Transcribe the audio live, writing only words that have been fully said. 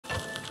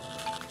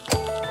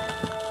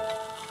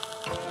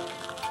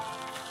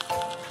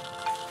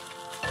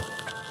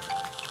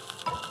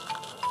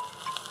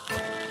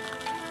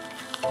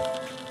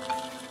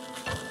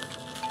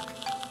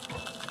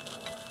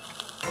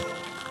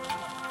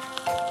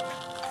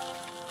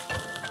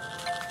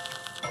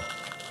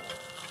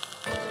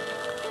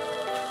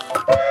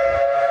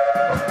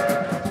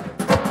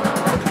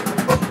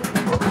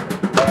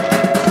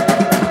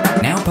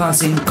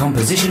passing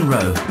Composition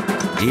Row.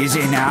 Easy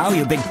now,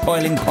 you big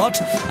boiling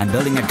pot. I'm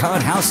building a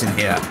card house in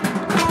here.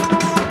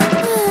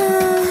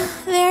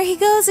 There he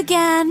goes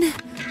again.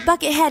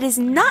 Buckethead is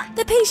not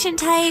the patient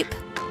type.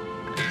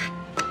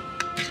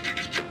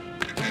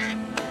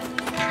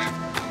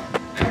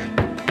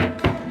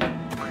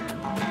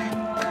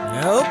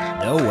 Nope,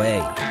 no way.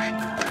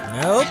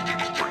 Nope.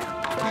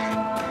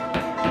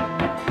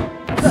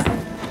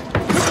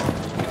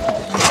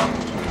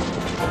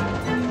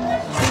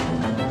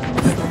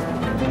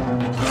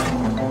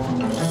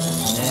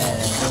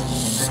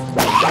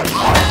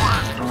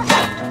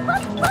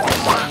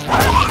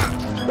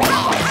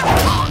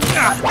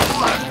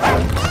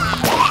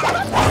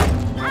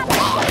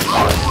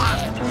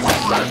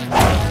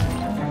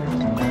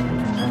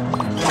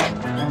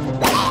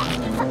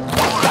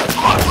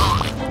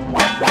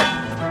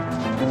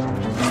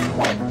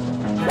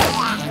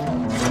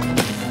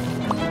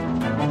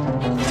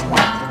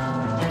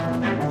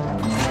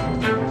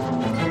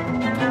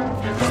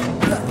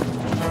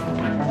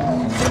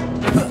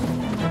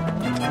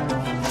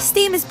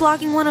 Steam is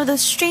blocking one of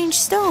those strange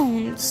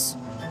stones.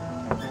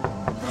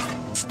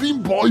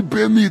 Steam Boy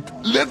Bennett,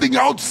 letting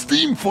out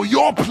steam for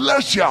your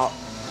pleasure.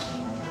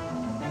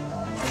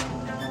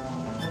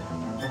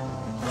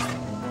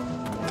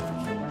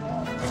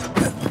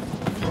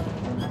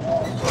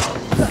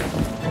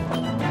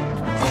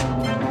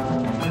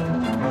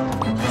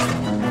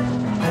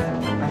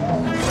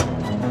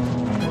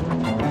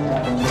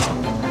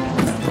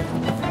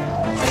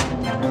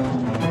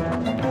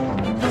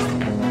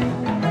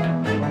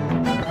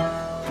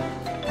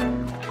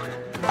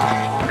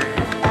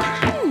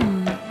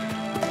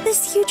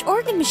 This huge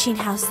organ machine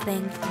house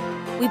thing.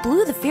 We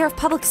blew the fear of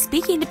public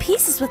speaking to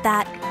pieces with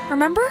that,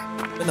 remember?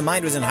 When the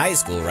mind was in high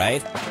school,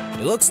 right?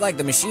 It looks like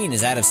the machine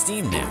is out of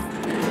steam now.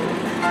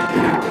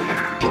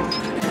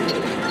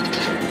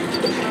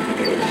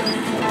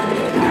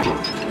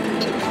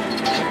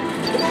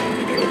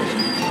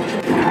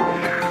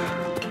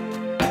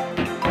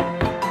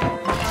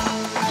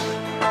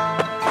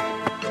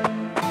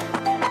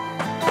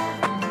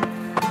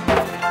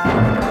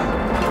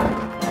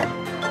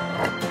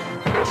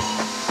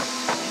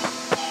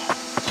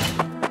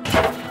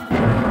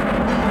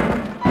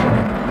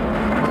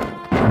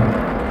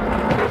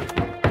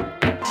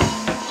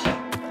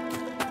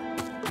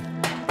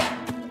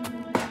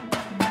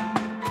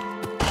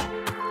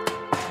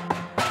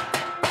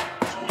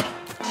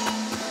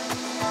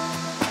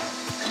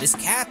 This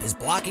cap is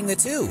blocking the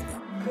tube.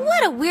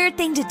 What a weird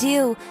thing to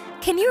do.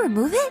 Can you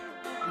remove it?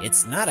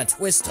 It's not a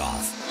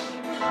twist-off.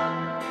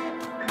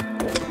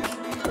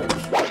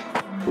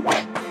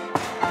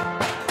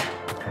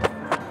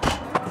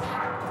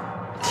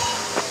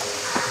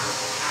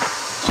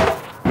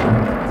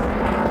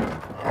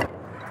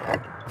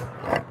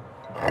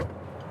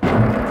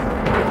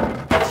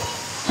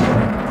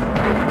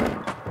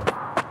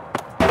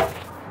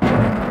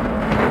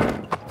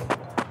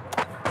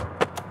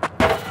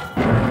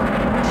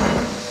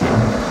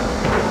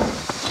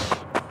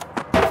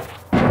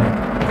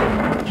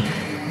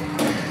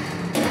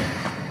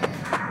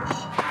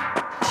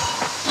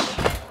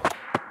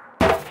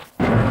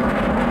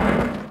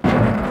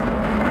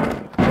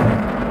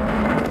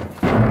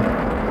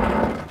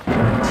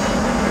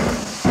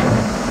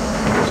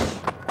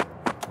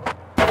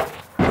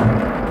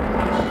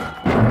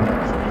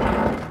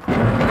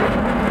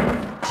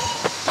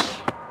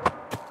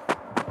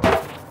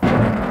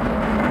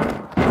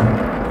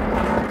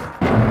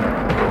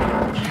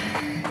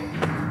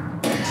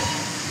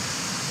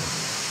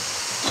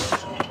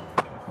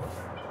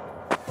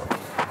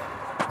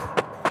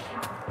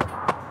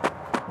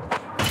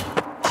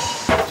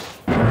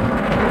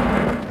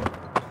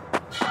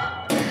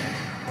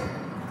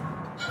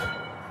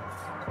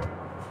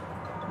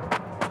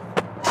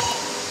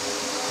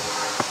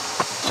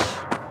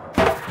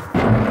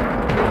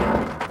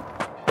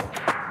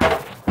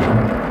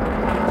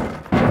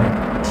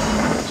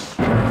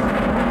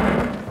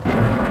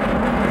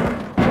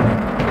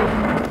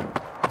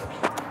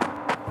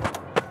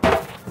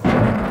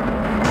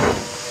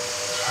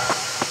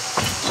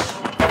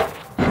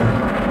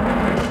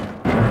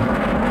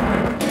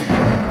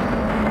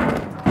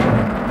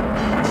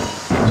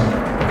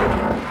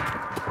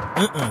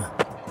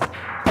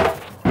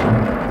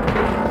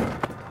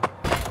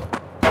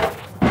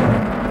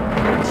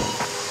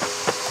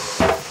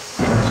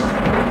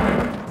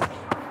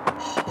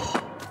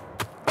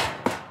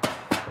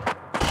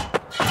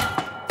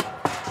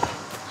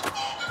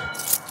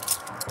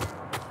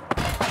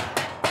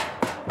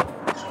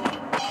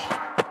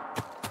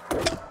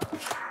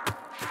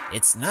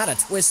 It's not a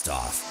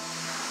twist-off.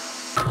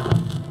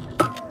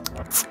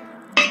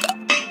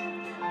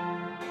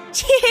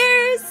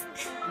 Cheers!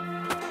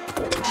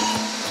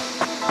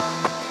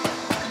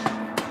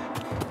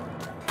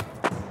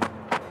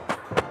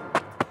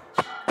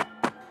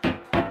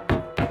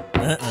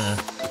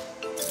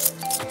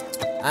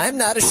 I'm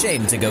not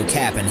ashamed to go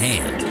cap in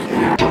hand.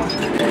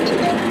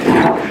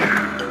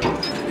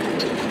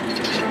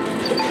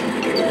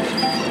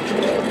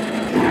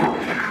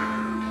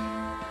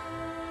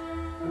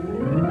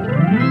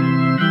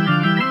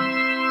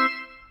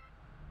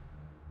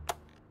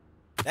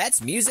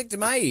 That's music to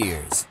my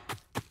ears.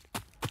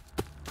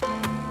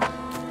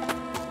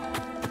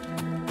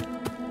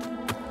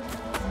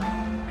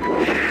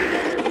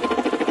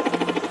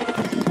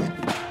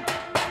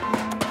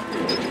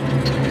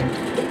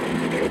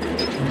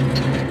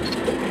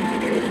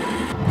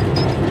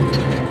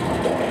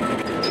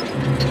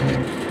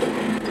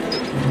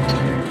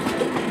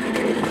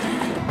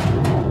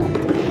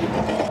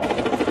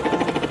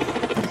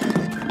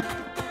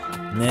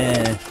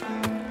 Nah.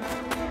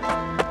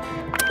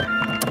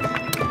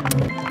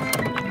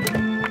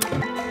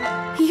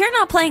 You're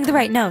not playing the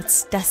right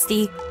notes,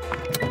 Dusty.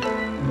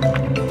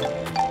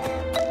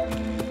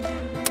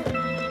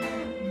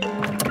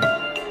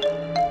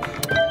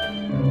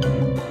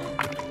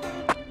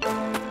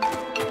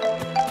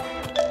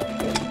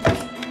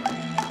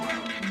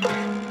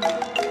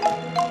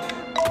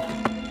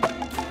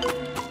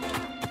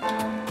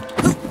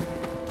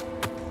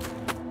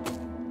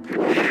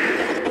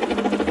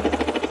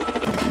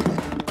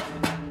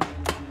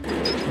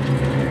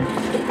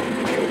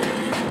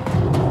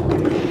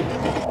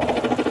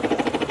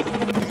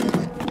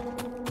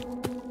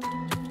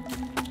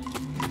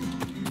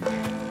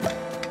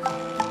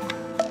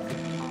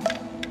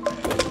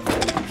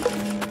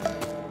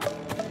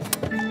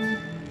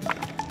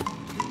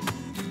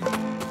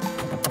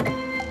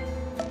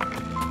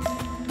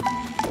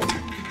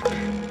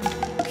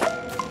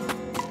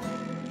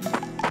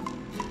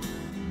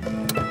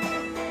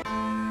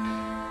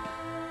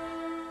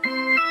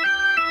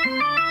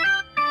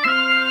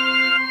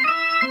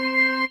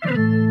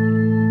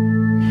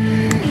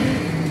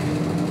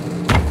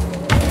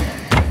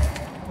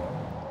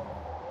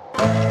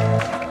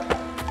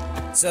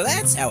 So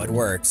that's how it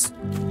works.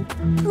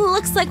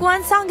 Looks like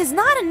one song is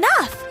not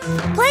enough.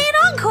 Play an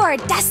encore,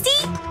 Dusty!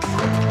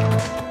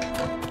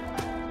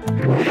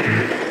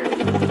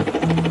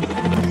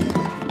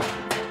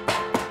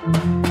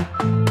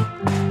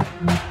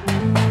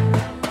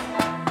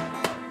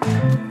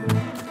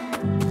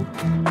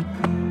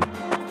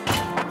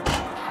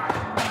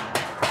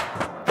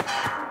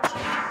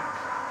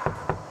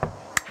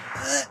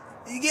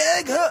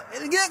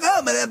 Ghét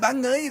hả? Mà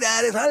bạn nghĩ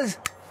ra đi thôi.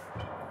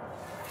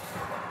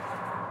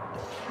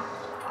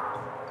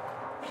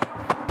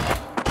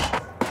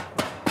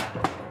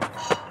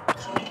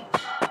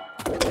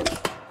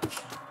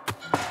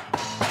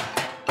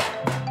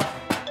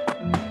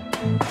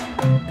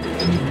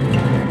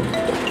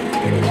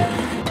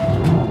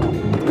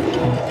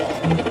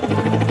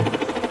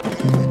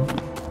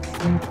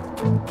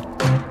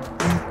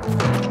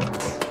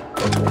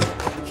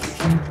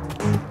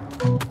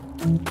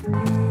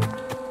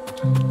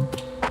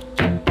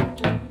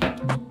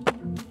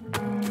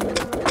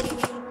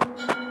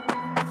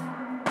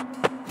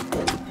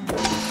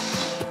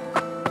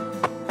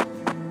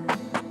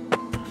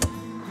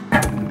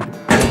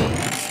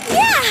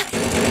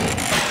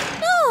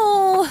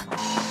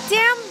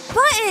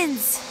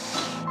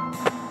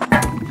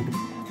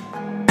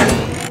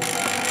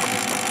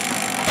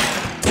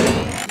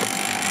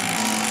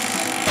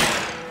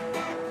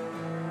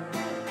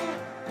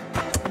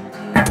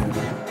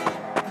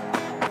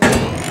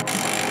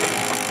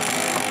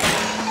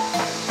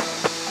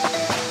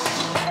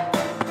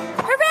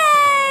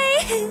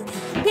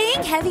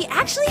 Heavy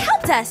actually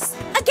helped us!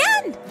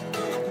 Again!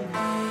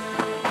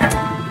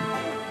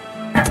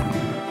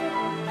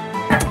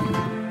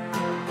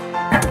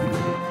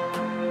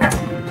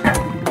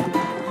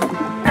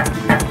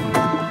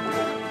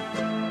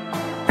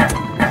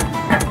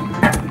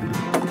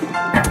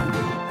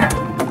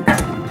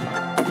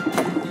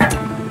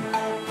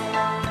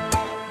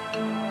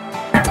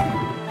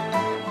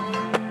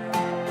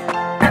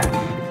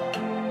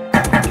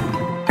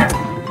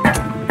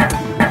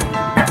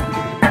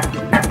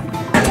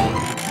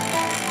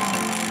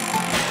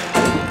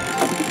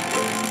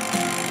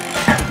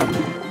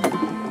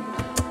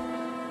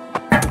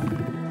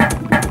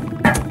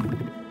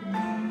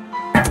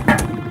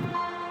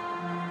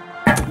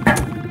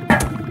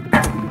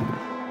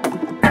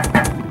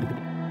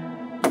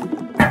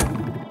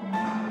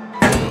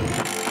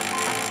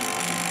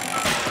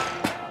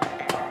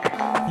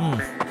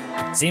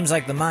 Seems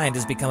like the mind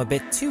has become a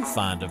bit too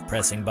fond of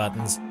pressing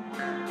buttons.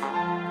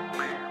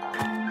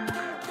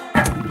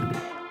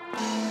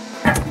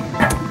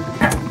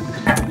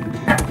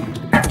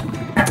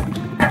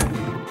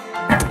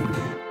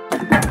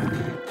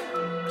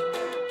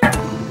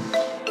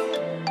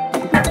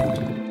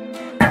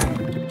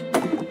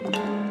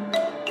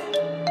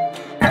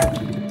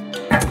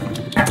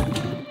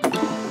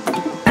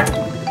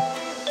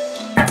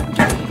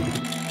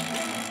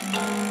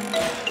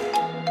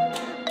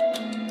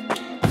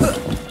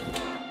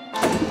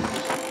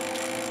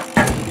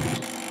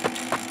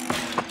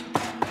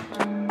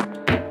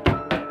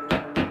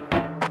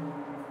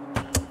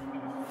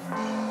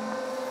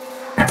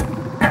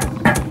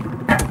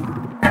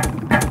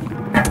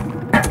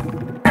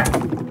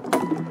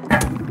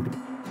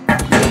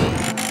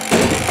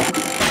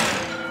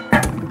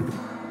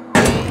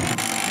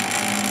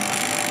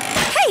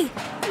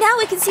 Now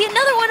we can see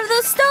another one of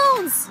those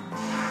stones!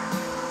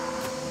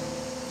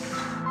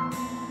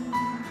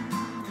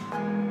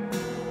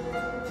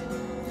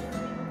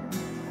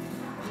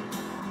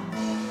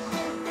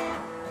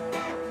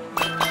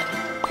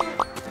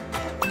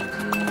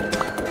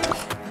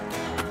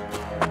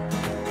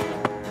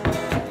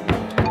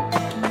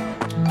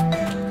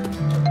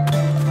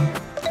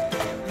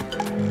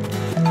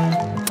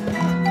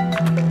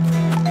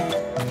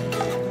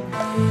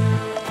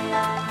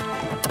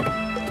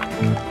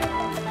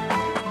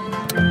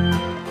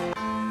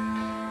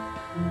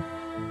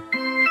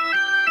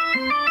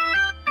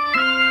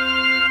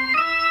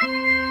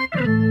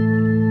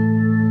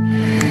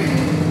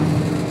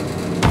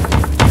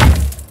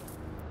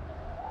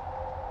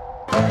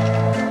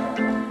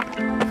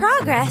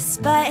 Yes,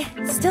 but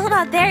still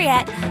not there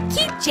yet.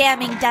 Keep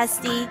jamming,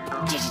 Dusty.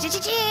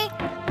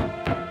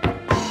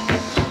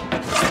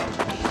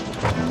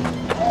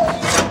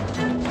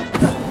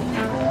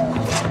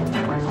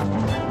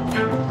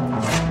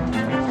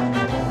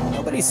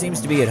 Nobody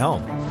seems to be at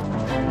home.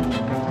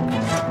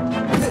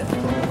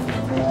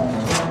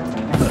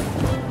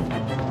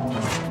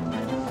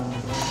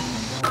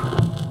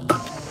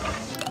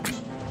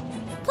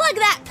 Plug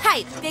that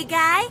pipe, big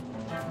guy.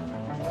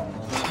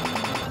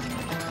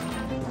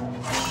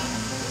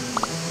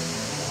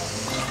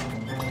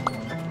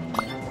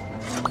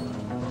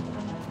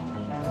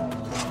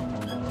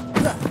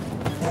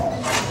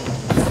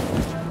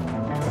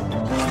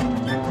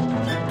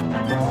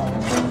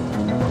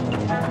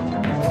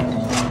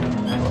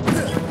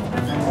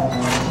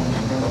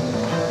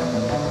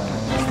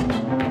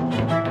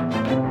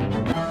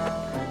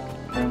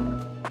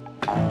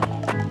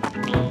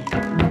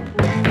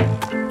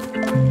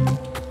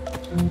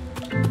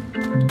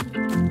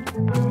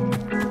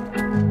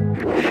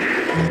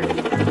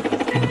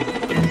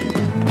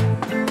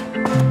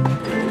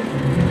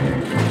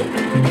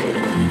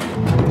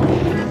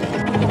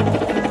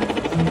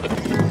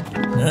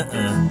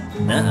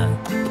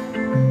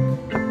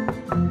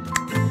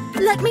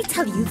 Let me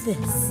tell you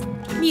this.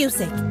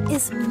 Music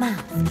is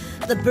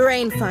math. The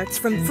brain farts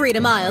from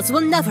Freedom Isles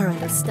will never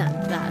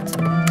understand that.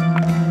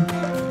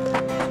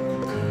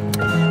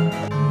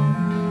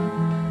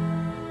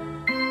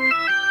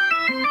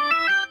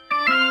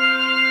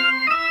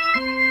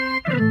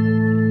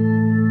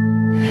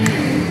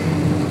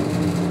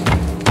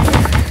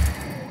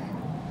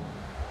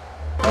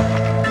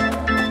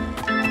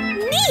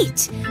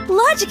 Neat!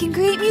 Logic can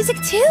create music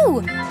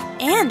too,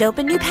 and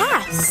open new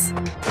paths.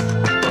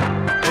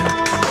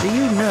 Do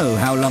you know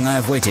how long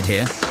I've waited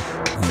here?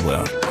 Oh,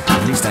 well,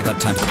 at least I got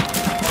time to...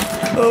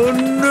 Oh,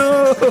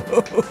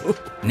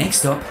 no! Next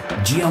stop,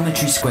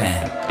 Geometry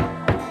Square.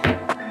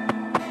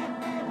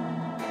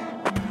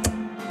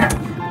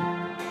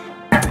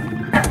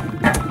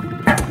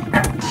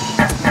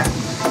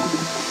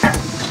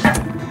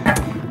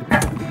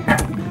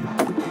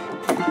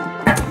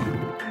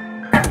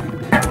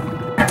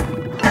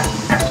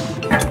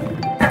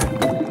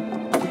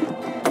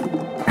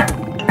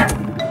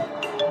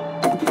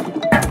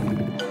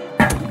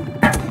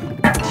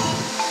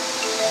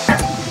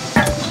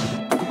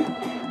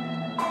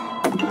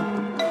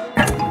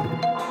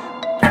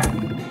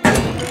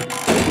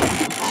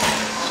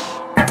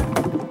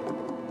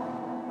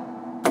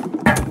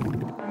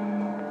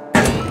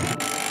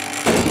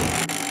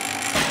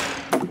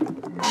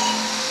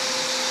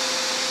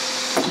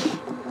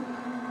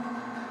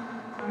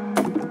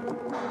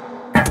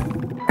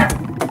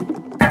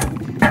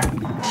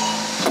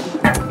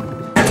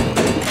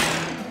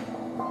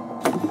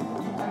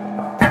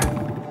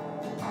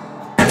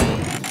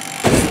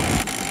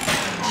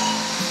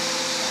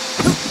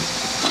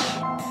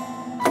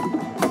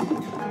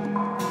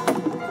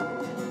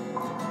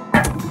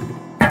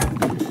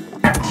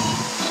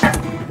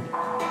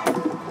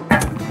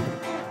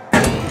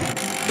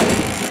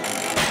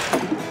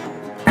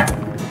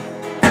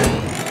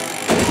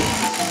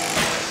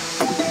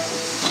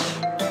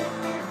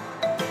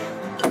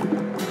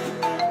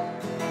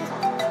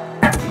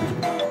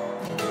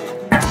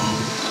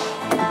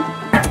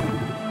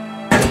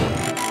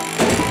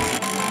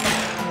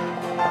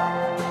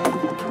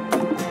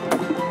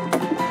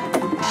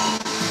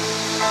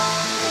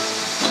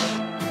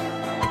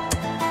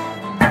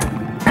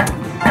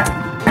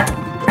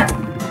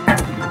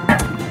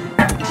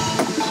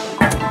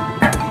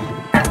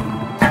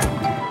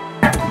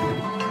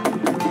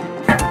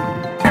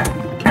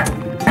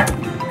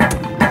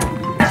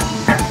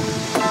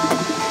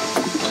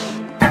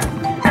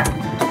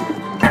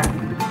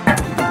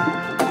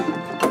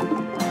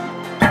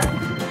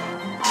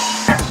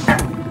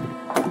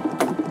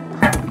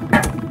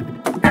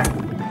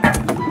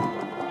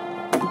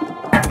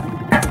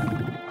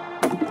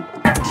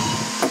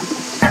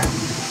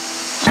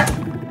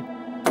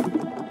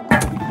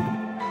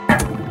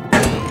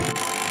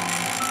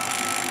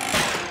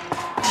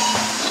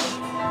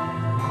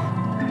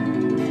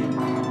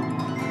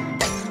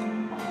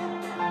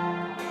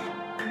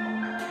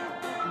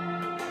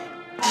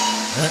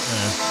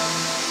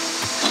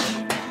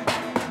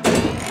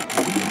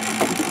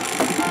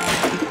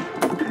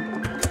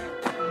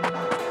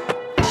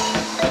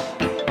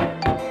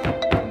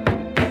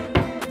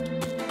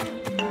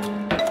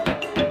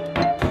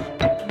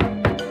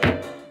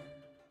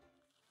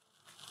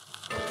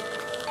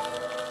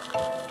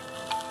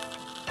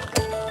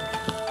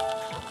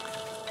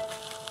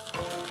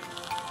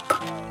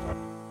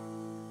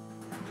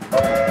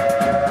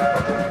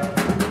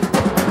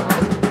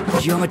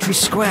 Geometry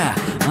Square,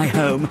 my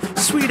home,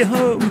 sweet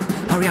home.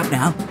 Hurry up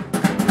now.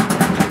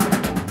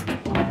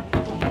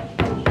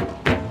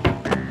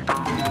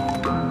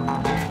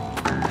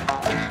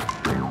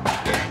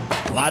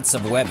 Lots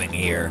of webbing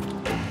here.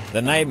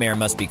 The nightmare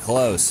must be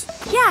close.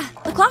 Yeah,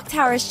 the clock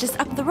tower is just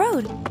up the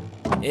road.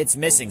 It's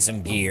missing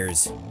some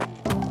gears.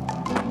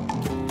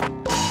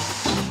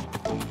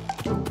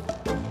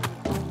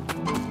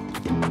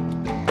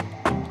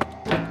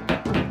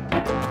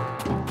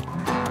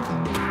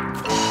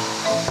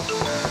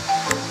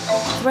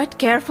 Tread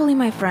carefully,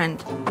 my friend.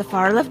 The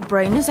far left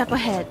brain is up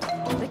ahead. Look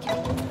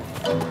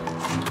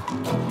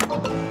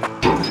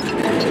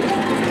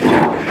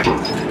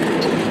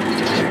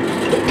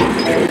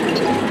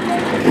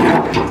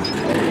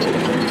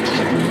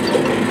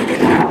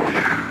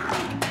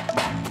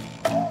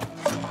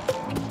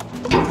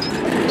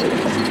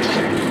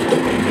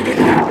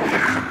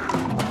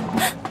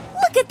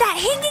at that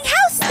hanging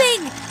house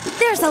thing!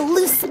 There's a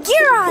loose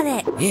gear on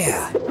it!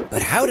 Yeah,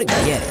 but how to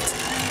get it?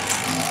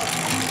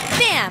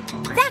 Bam!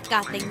 That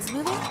got things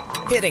moving.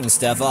 Hitting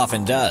stuff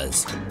often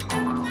does.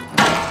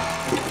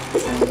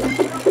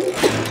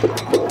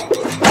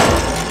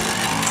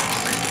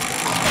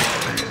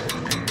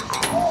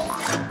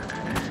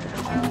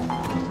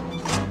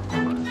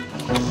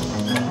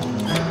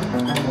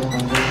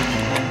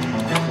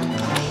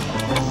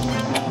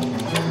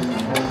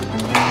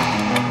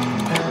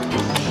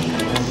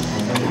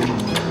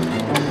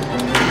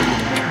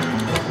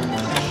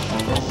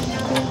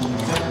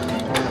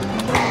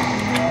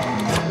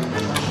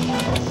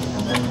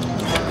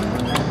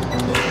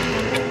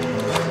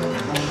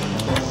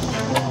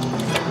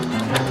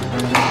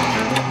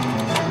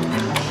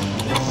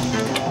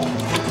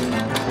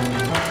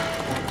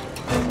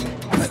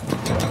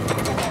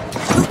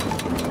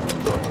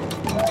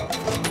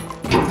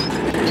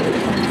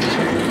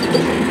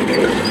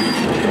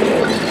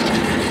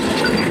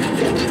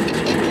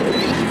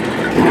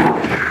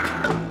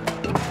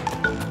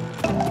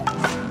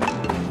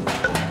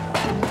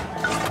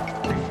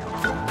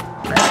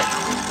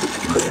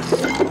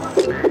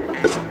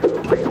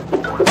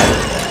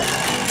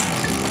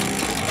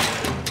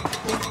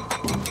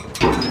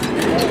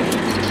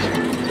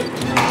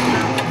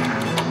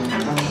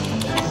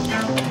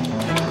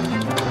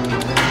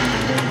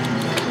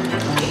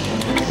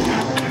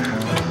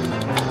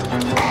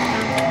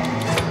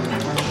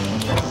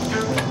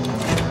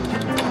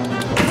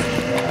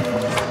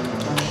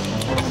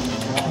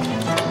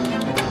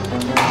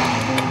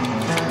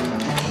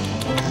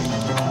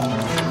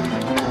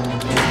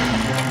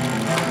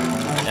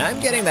 I'm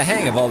getting the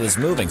hang of all this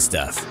moving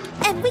stuff.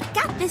 And we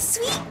got the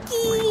sweet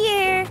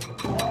gear!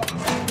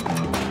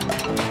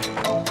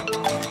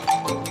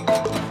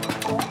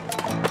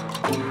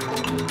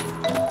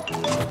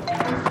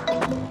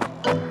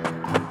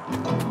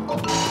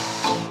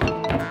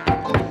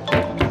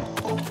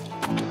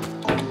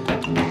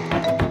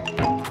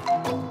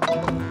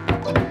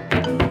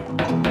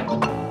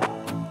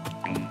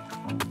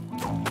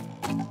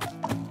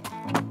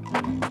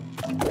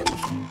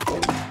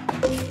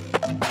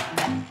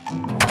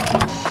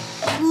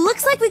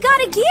 Looks like we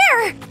got a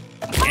gear!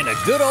 And a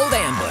good old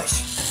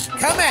ambush.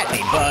 Come at me,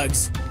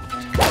 bugs.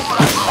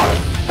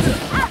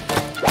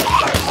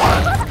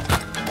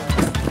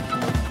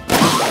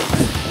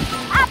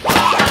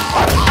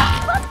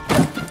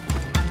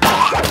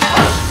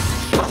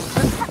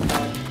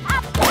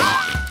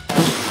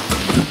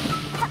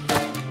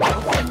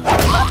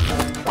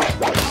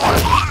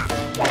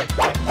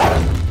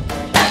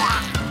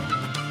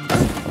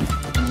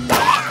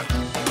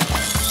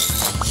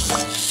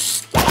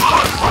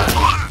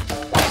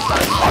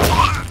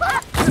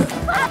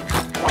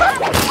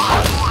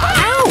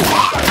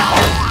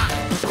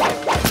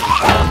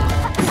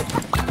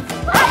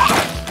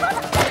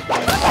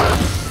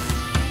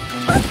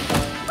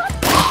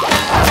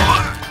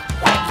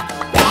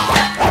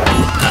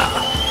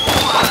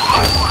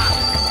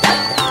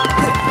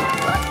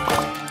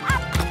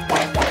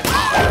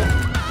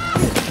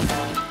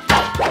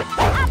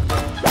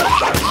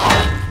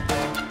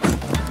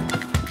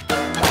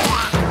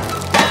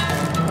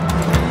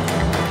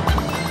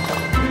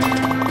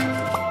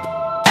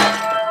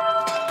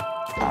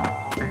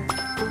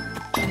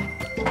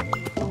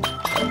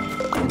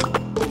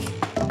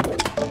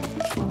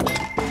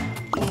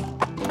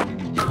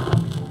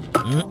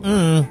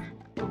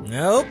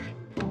 Nope.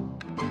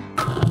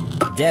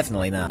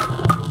 Definitely not.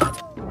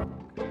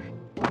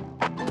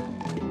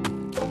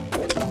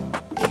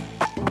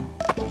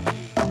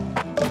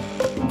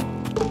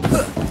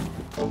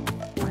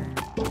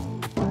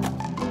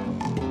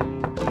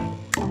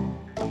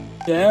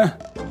 Yeah?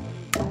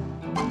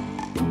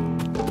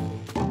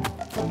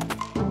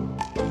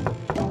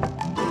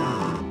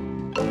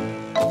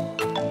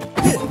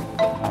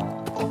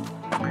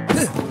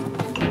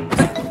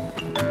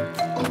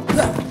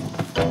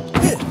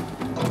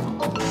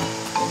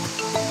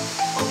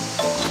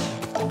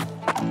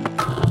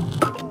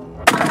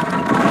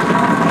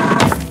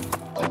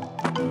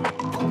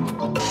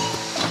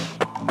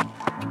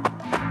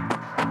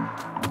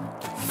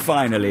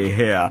 Finally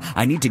here.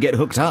 I need to get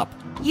hooked up.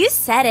 You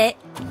said it.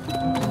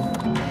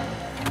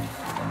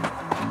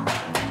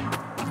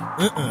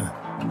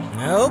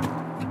 Nope.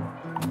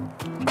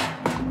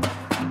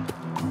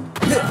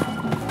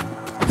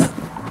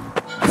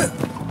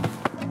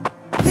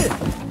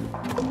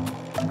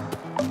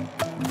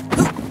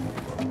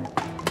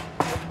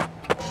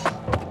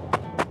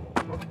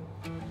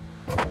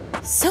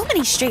 So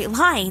many straight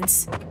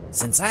lines.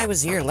 Since I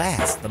was here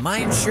last, the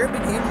mine sure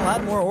became a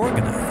lot more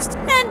organized.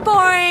 And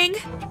boring.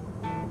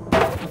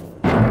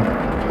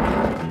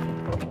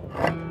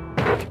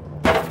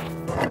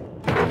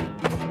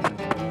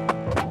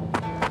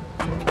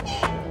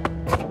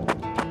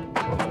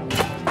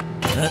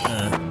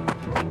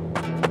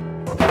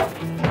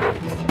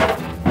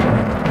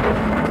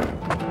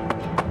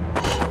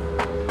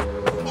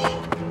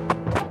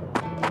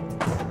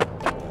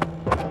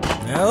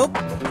 Nope.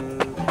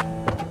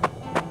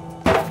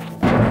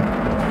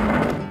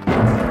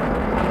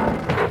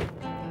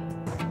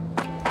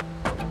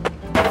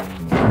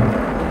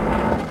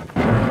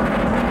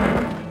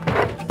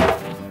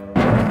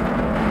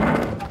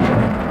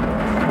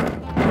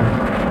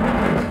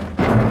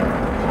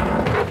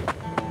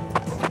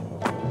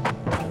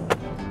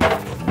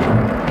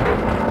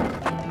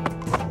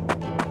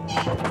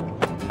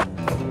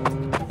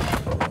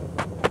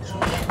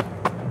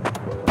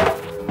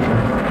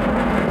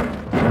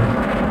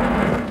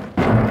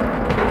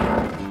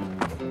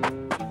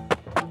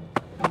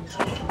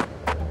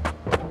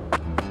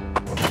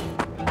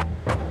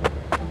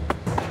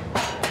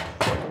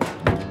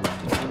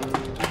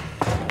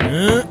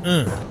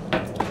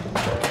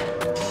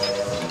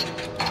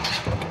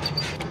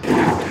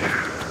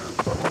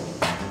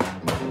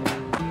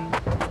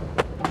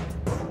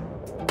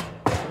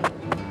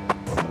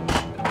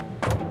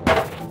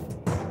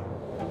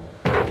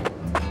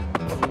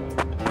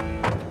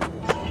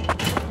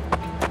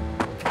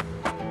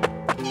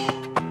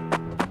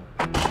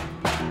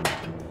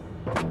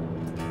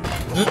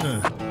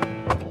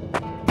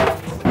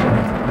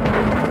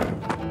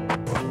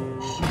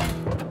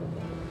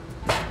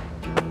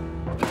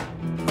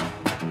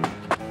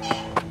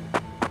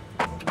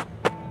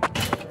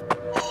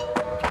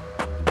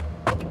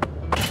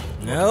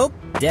 Nope,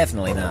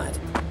 definitely not.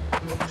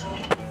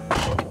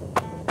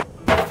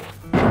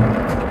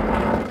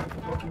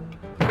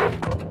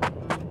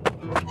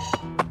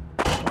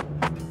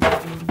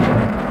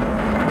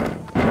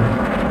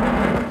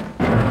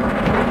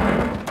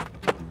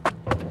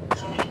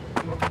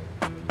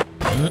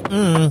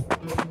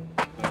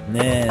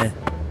 Nah.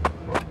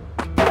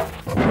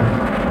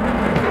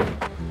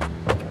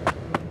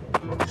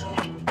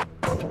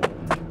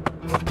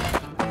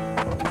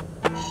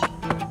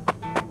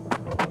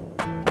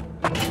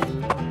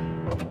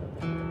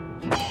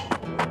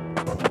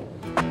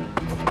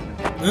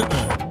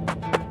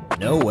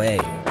 No way.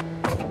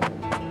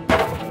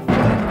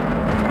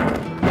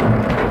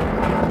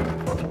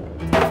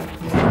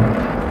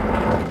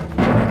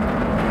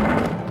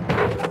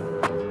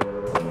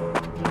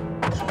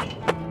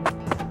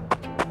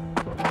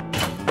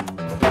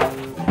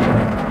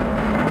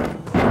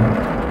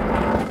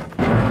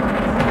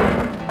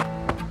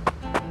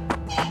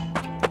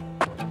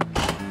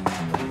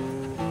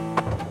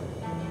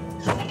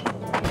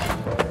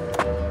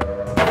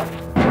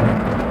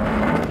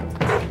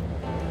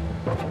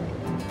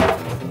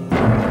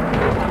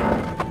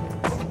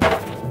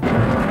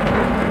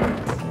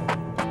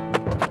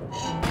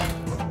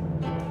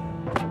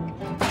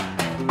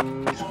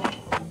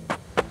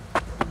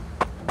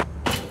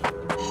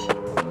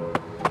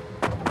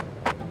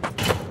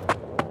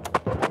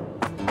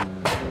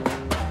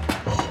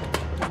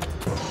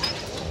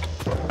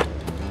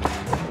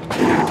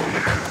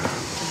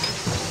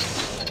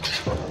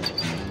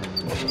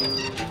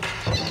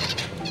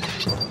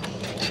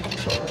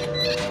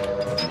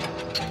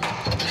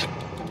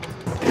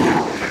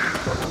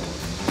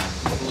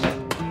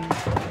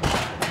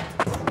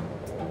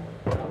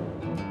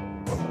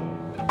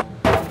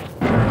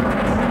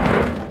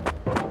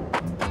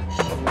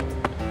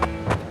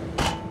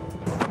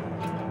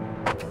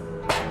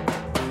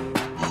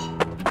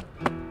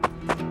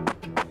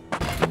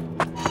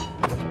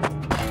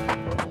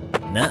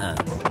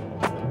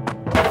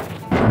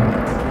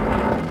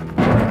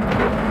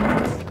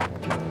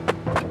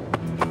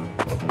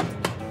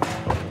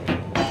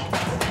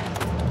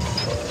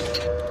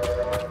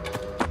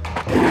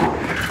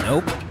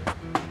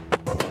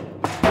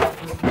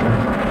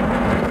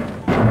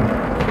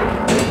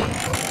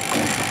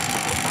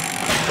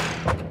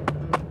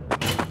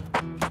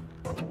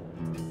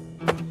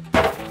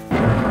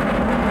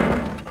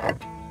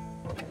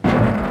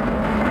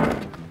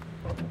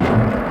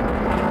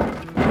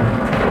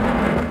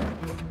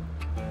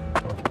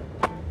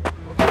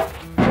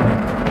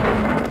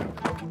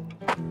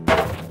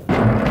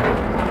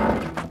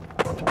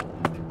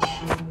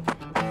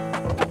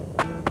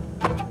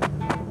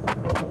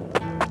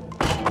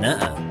 Nuh-uh.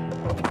 Nope.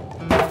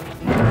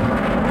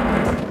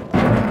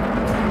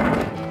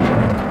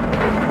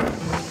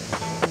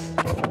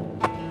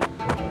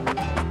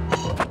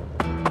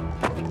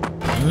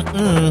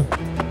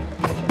 Nuh-uh.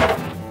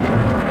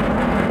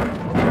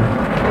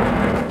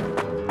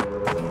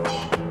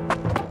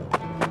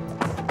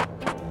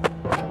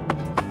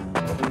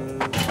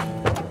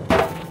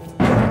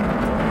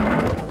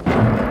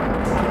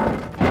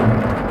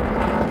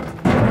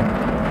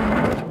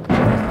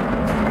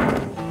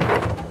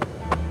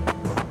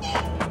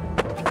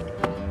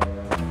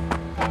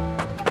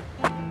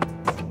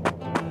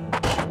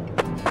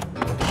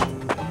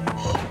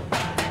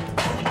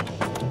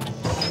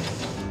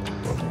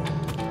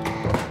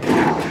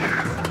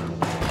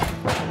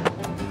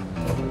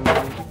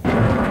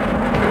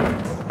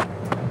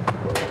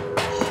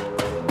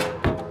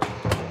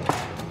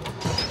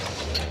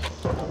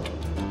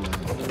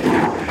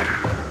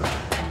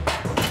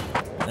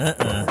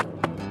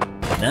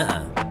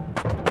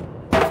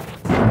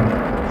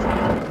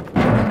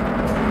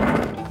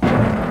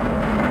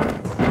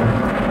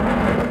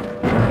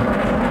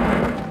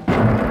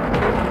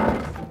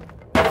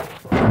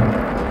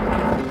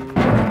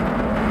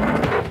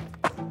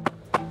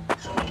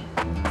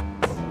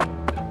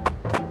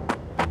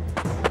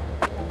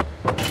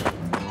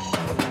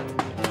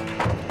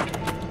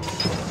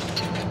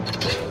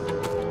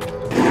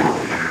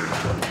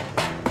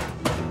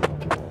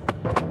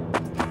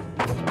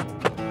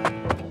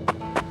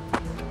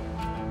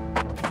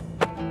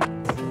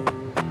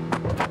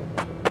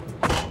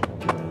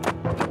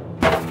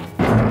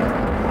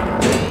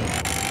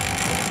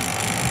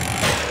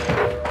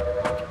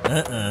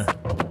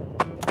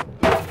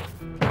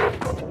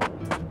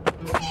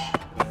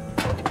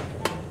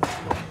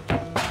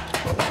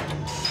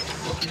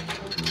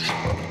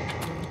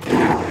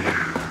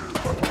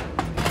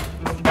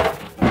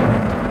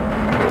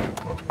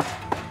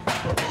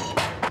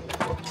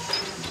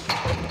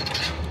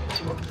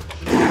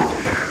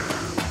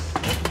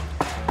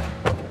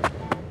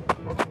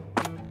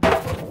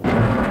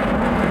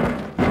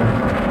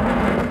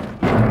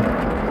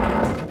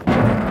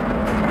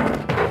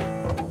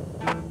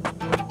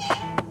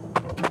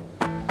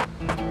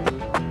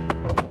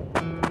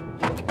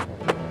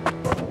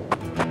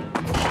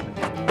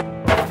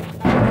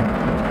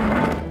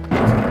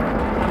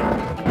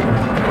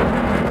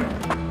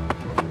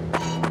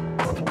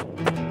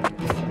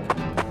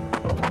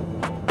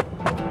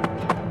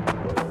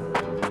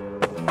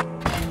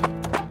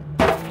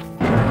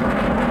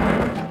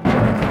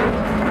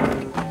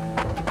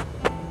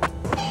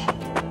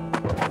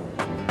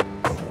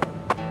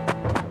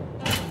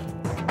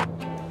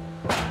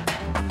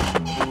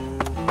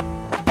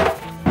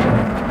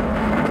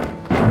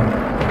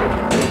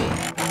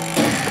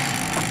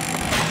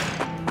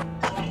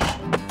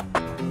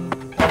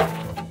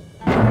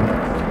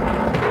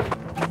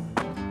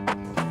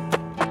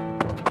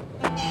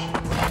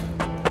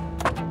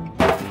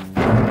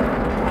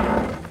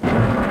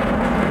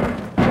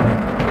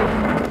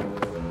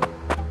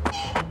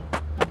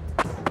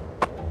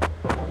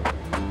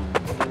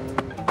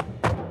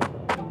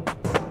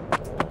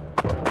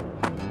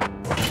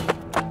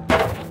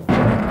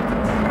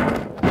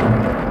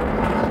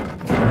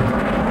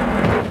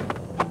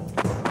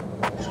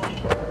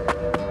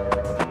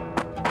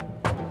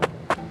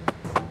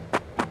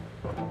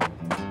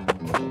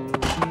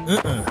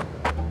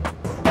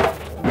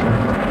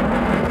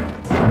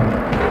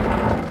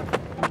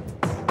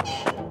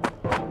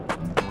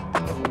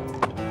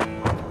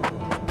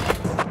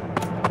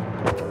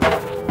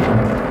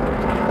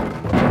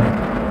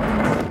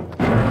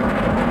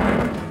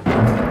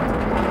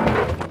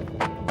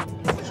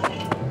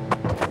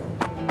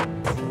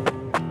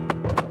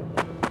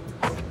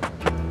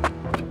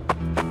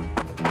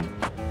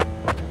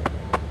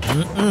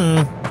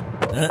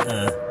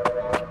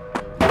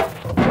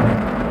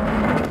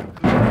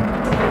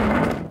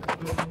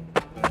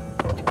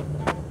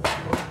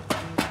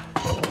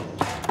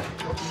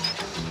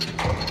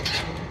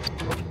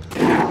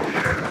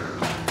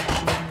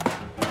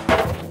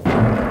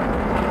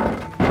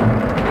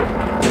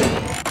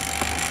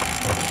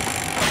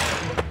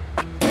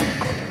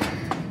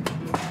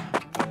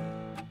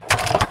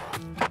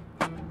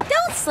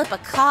 Slip a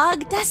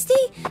cog, Dusty.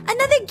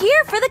 Another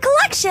gear for the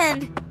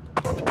collection.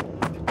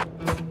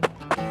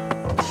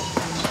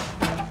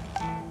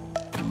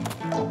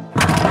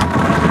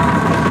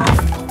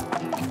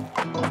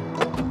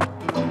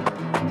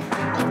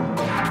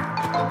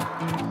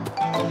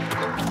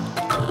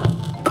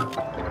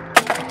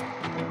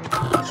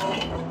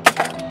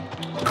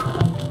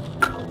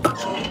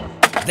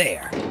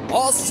 There,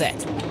 all set.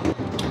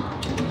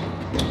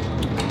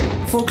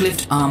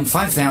 Forklift arm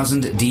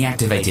 5000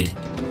 deactivated.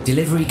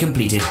 Delivery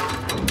completed.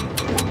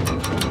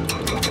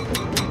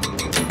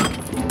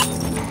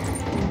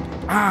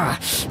 Ah,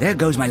 there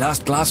goes my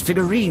last glass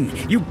figurine.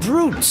 You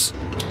brutes!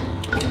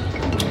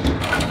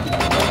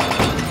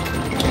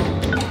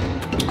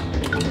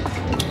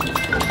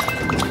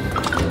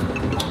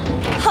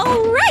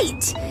 All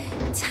right!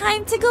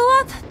 Time to go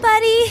up,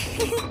 buddy.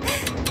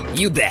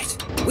 You bet.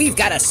 We've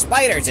got a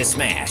spider to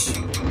smash.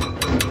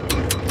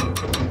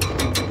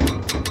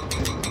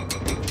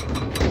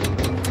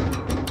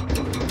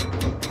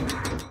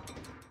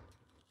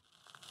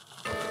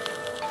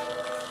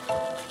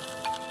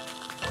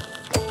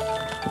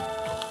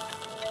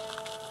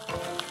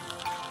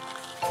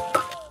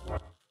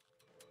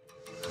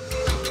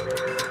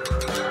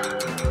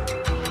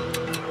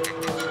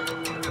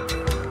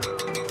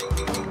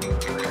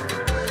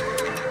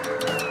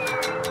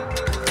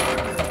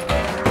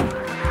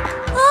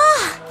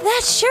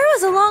 That sure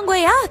was a long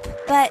way up,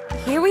 but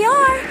here we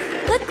are,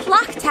 the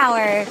clock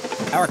tower.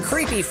 Our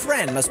creepy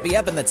friend must be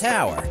up in the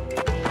tower.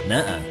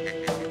 Nuh-uh.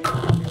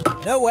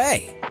 No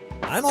way.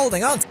 I'm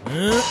holding on.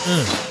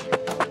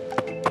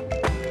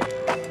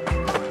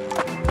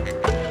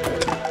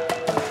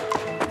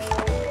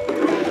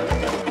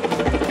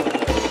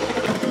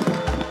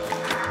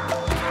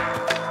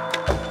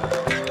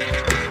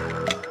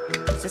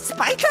 The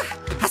spider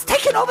has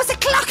taken over the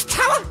clock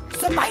tower.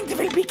 The mine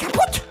will be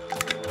kaput.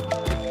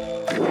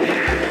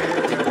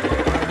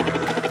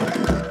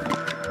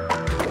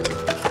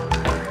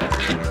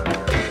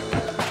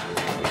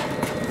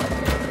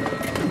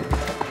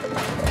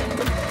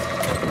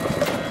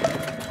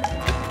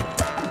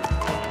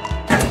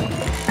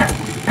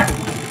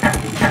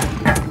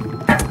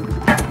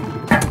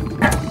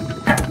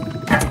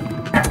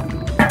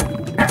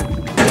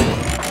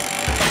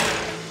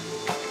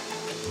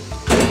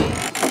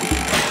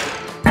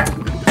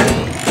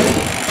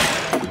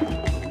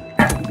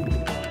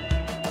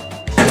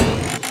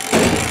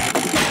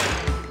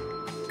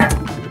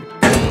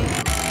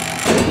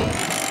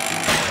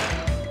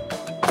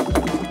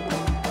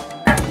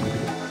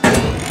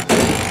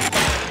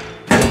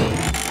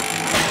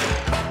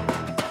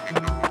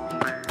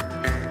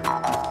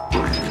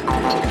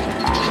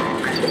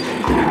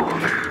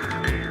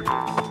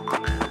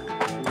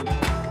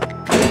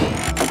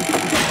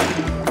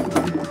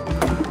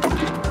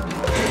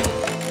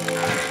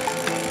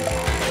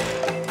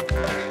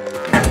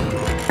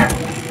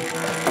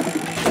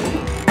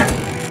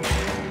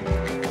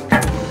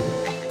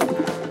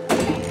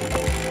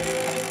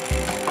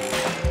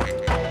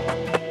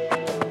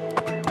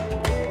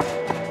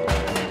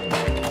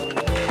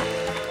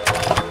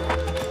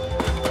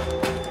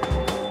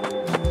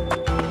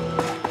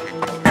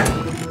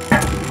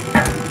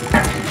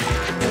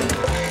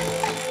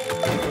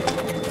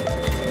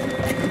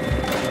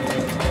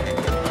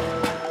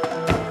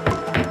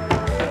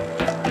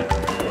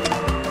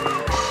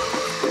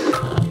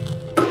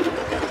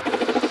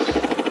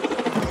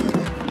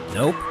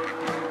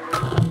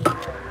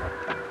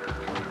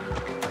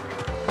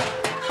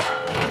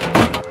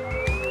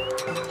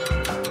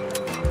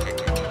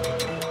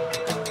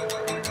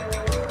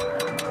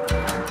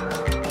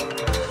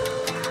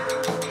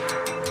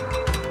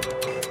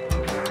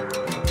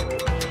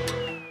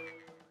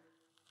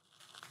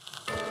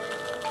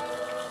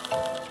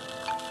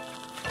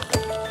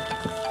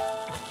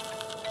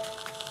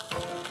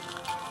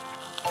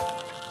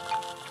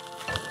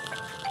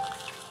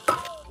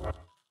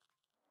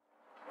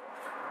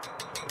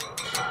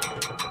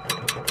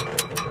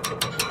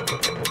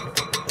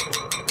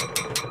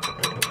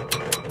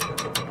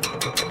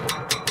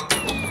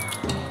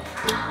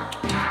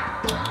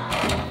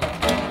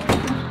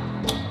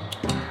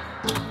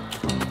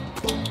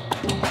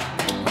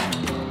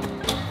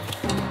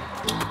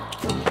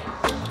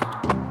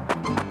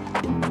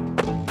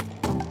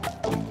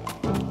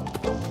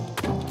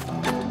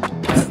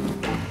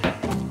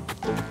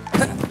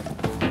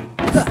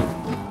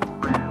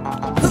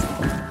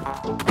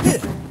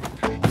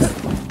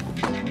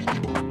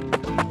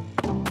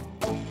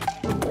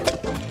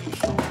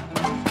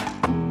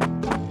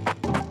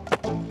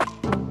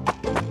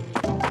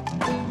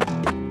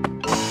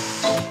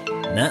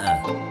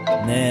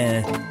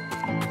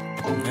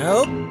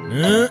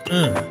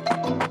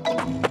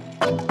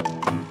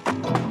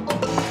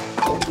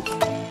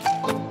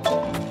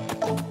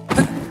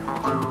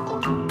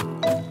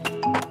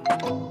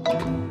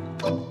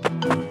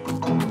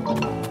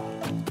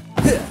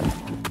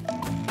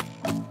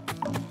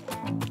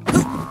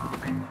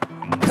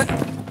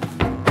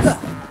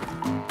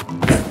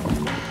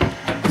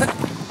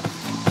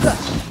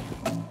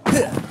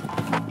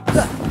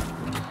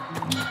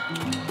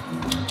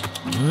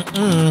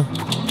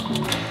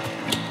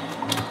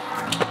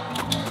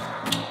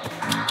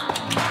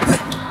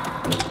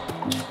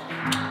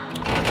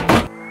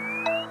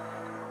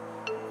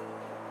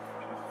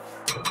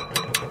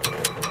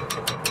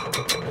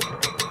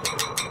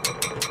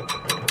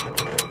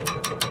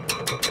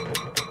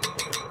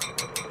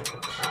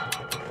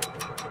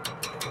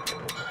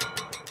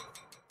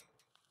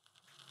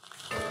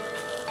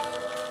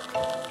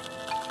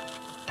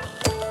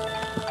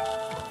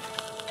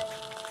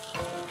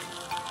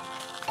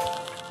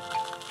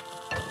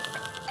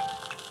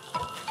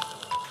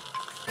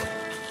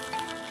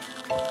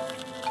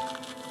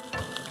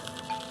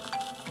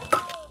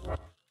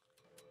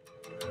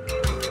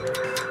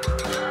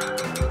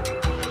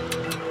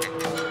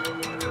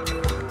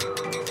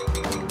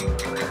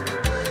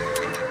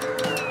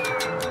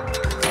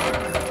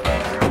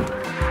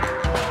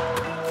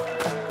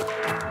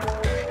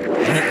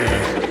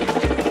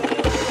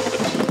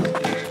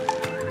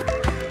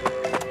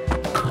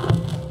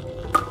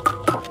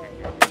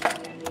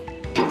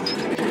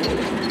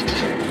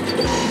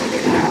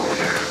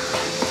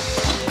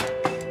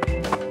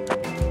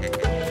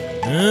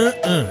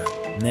 Nah.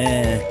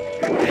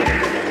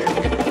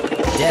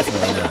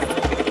 Definitely not.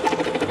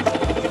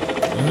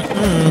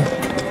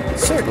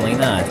 Certainly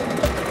not.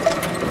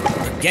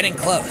 We're getting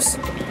close.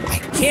 I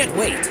can't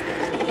wait.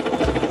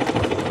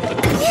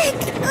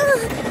 Yuck!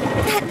 Ugh,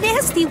 that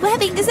nasty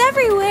webbing is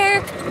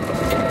everywhere.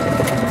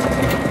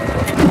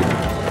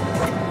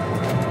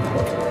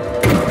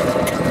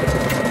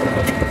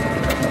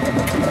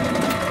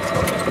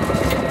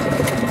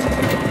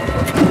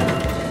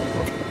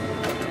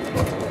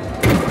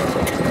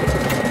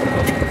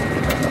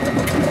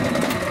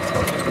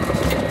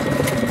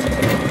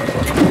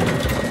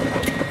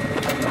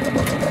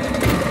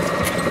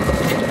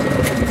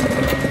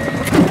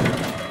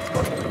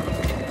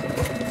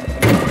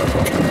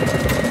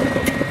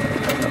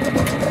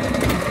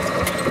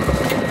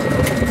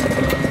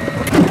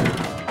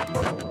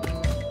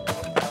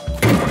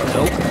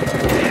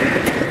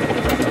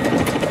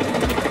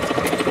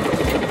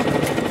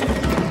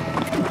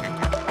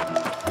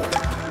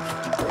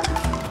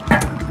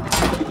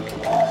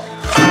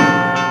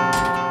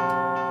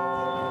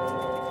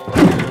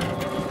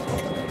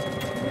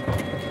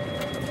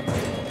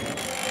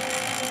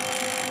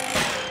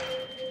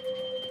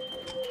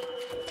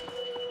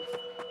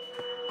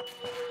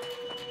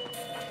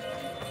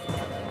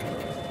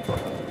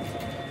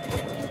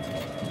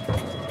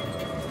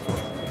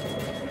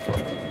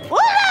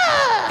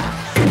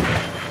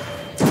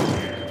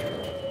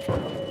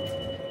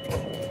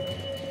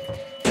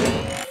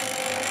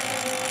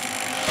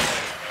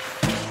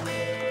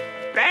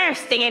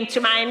 Bursting into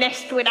my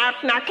nest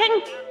without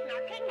knocking?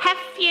 Have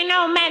you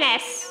no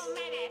manners?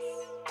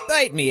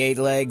 Bite me, 8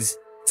 legs.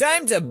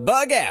 Time to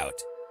bug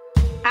out.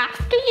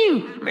 After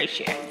you,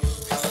 monsieur.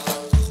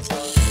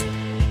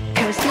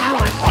 Cause now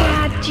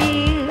I got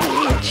you,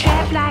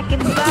 trapped like a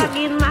bug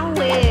in my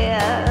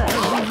web,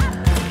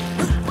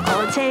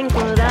 all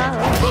tangled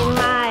up in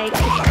my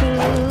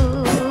cocoon.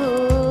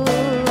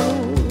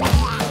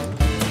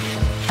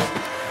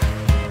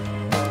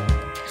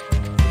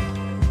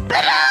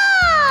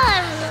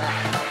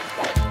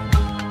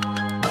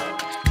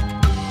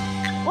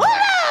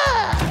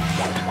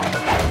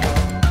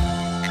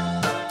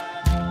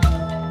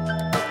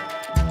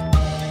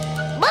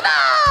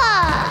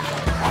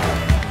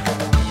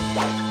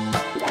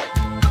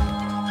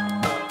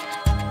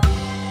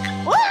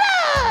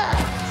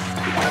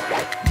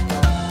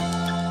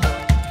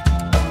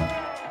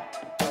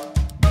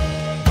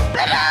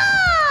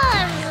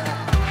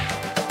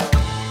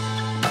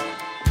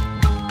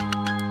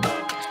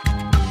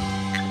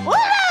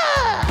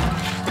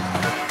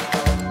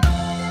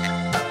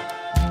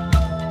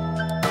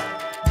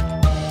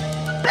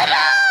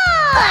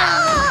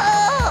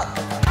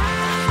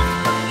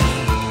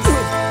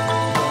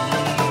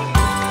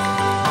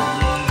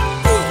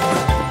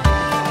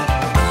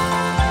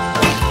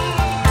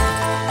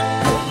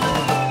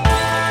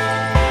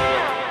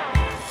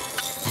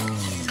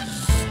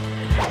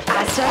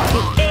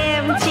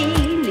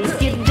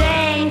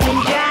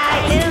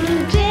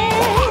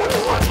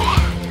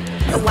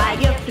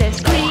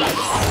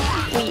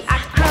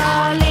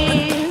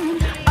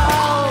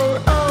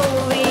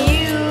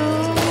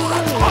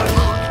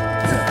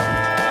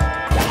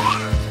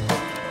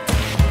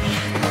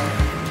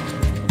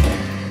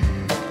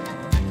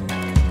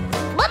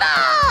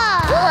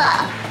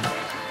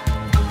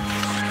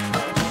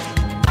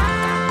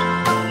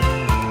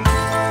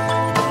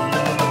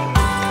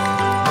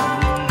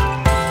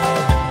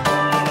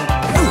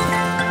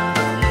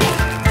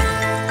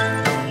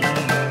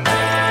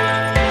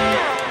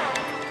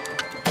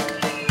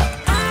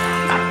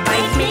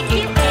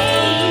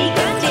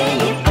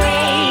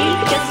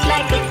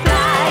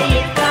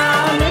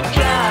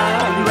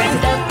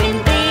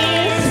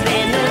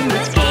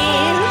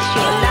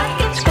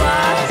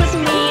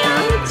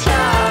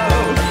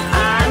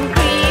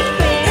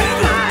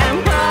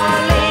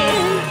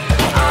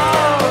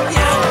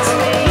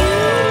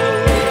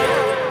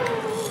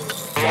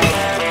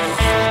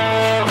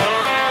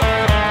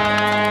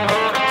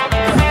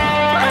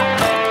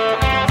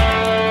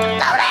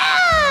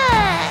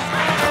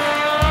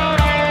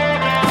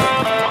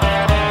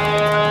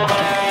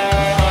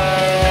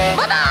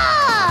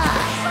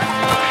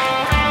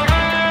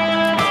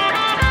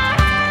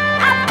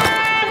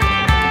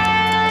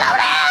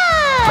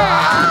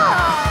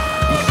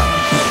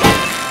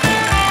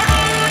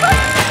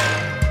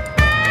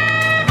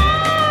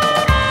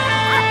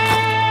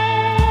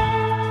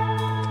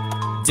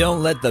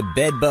 Don't let the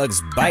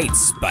bedbugs bite,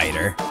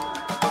 Spider.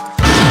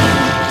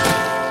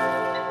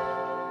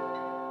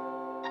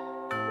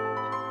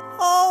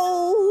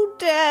 Oh,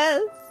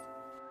 death,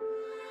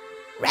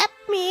 wrap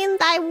me in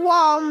thy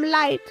warm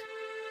light,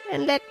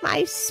 and let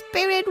my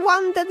spirit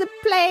wander the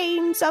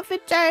plains of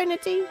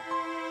eternity.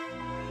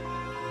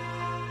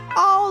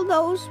 All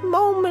those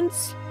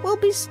moments will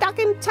be stuck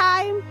in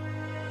time,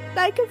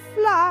 like a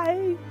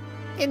fly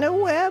in a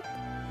web.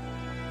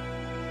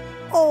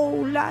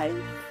 Oh, life,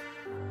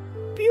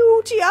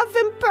 beauty of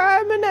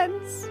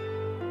impermanence,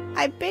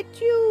 I bid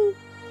you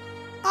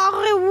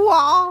au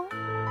revoir.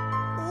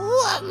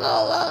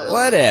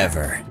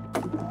 Whatever.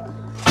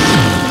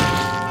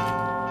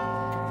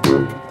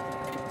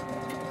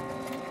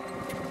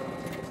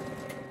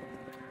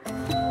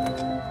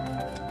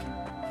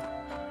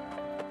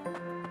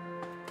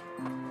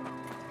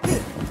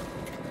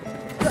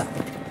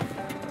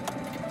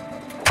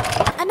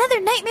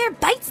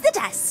 the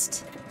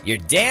dust. You're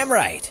damn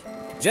right.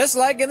 Just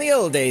like in the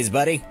old days,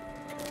 buddy.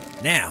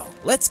 Now,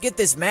 let's get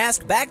this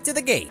mask back to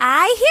the gate.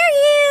 I hear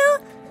you.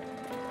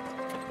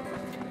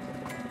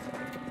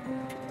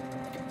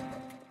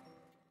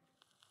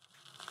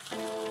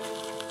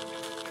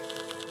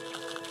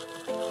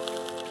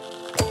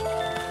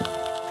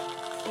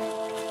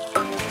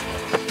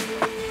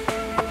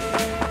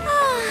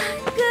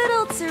 Good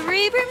old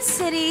Cerebrum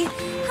City.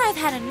 I've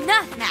had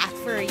enough math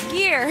for a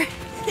year.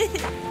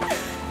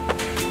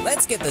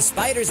 Let's get the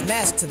spider's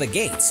mask to the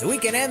gate so we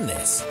can end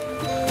this.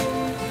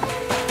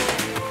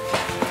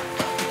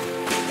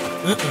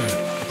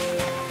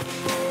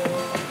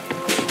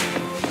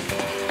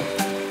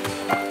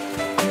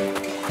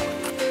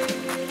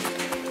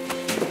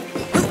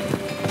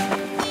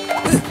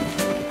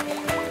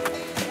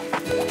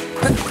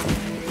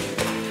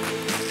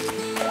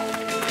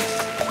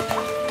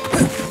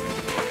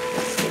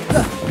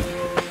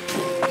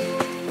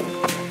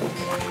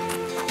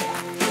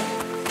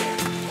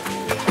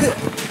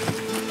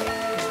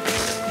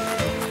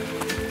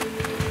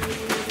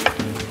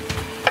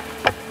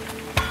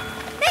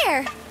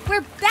 There,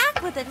 we're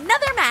back with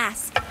another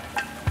mask.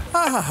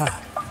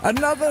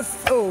 Another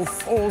foe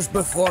falls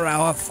before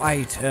our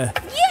fighter.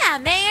 Yeah,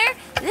 Mayor.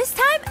 This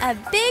time, a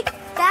big,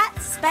 fat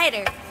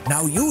spider.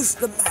 Now use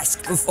the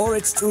mask before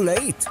it's too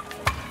late.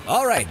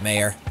 All right,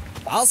 Mayor.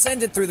 I'll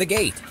send it through the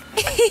gate.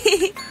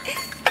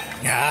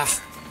 Now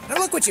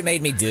look what you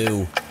made me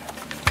do.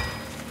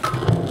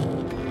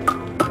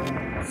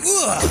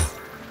 Ugh.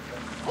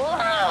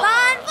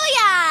 Bon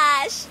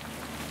voyage!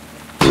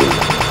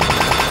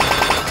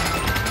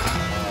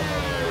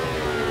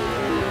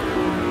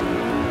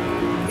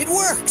 It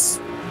works!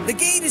 The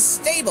gate is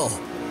stable.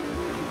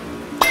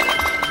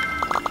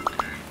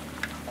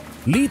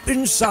 Leap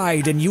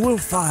inside and you will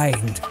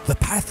find the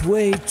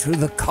pathway to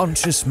the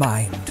conscious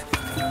mind.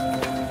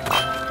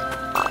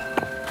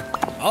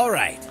 All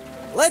right,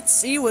 let's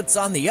see what's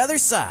on the other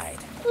side.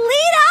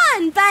 Lead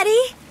on,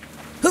 buddy.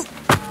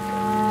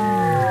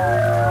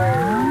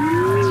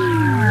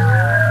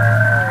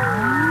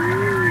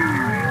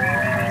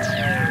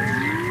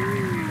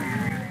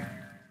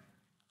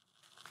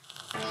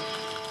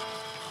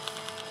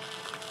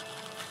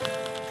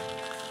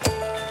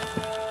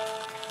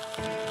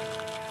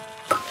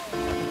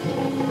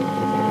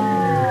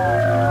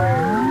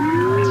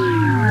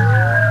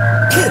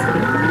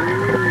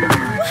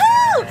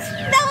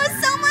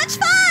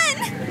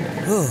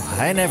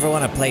 I never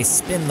want to play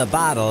Spin the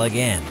Bottle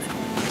again.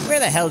 Where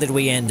the hell did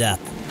we end up?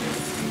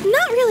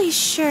 Not really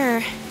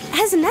sure.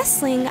 As a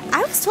nestling,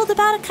 I was told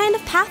about a kind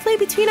of pathway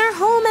between our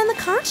home and the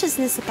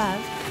consciousness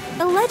above.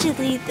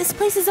 Allegedly, this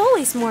place is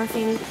always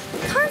morphing,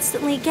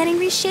 constantly getting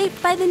reshaped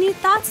by the new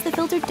thoughts that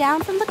filter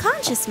down from the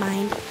conscious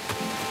mind.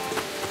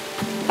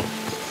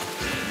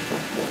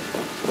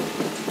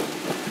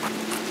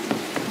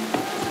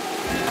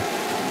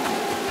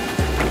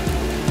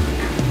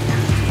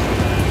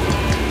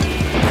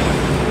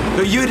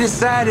 So you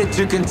decided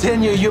to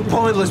continue your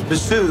pointless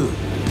pursuit.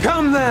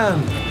 Come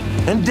then,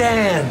 and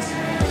dance.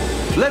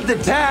 Let the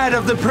tide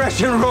of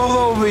depression roll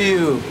over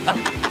you.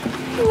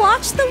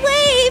 Watch the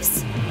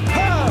waves!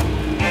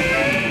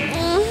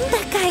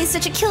 That guy is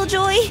such a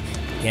killjoy.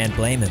 Can't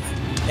blame him.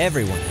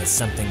 Everyone has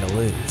something to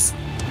lose.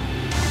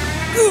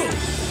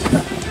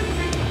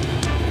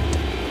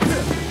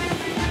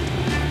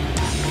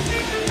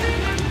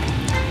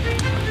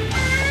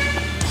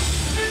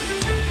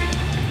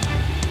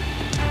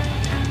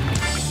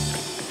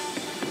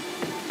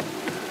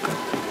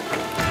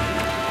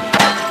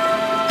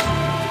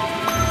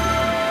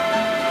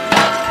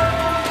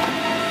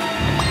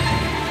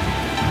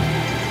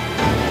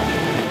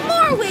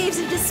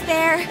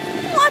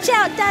 Watch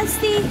out,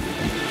 Dusty!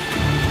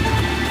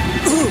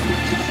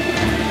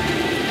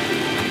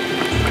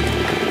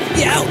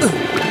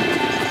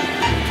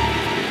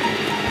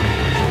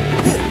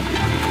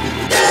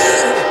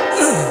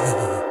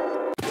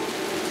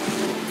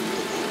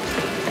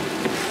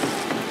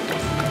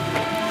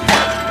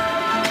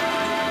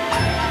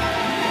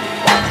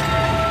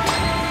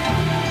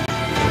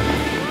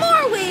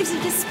 More waves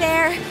of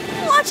despair!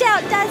 Watch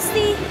out,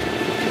 Dusty!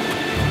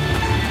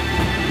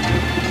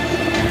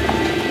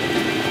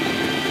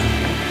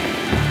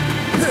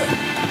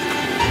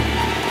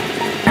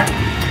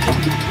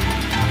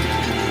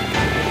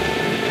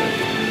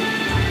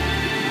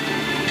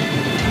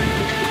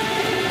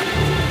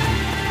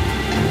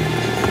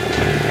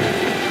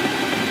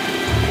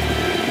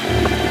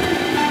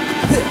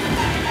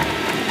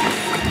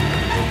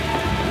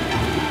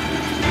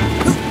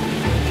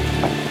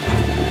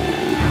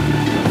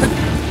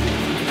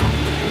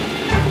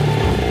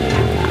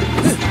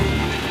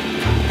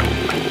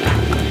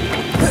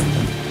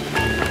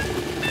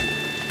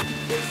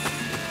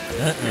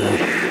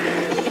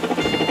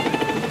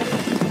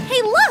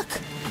 Hey, look!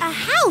 A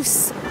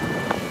house!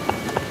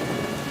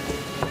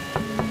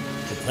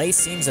 The place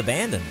seems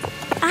abandoned.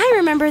 I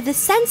remember the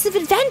sense of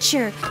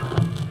adventure.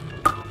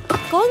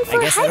 Going for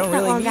I guess a hike I don't that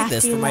really long need after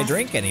this you for my left.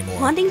 drink anymore.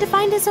 Wanting to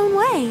find his own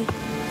way.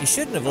 He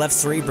shouldn't have left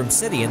Cerebrum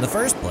City in the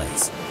first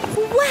place.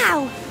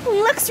 Wow,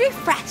 looks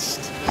refreshed.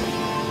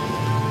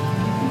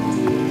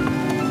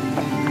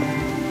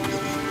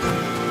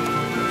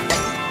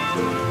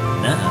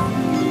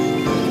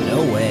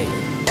 No way.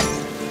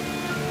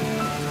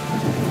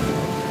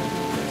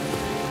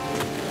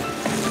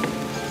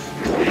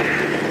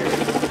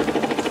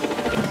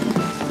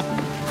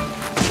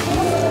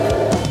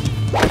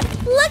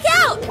 Look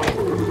out!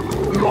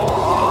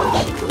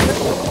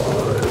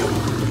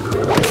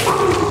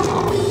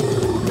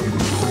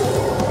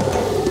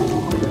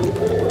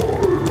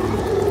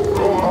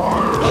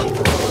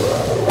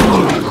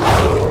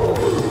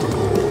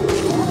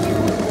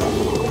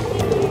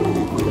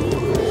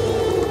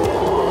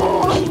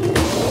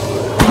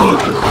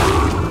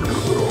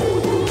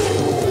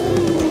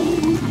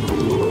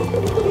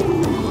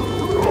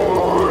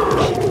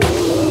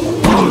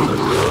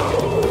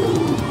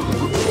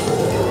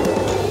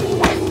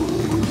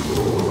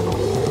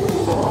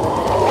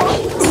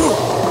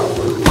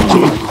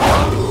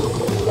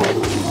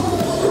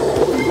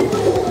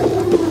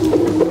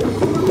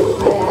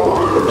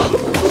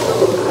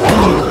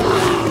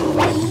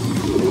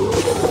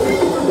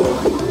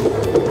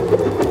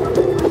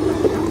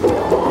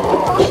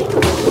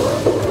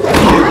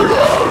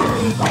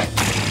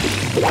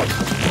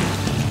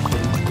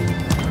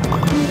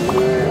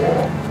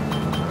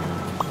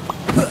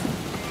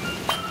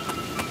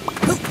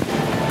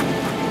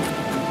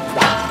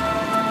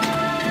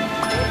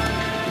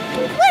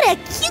 What a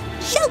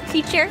cute shell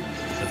creature.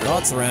 The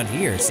thoughts around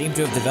here seem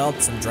to have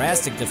developed some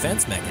drastic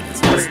defense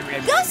mechanisms.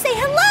 Go say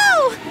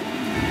hello!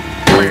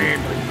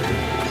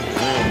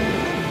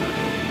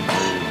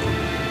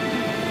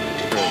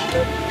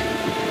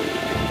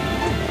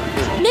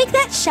 Make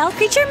that shell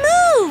creature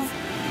move!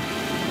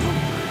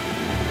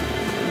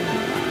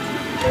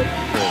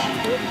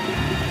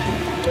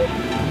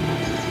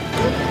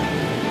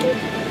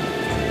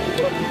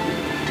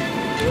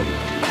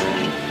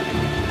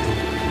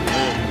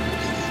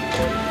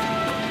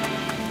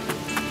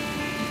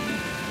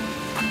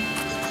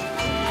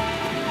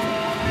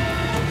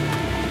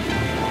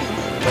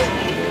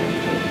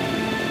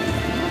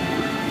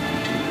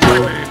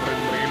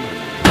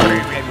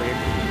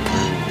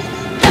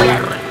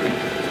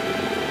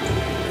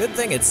 Good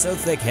thing it's so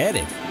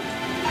thick-headed.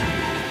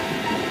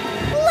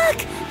 Look!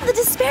 The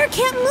despair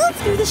can't move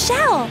through the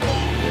shell!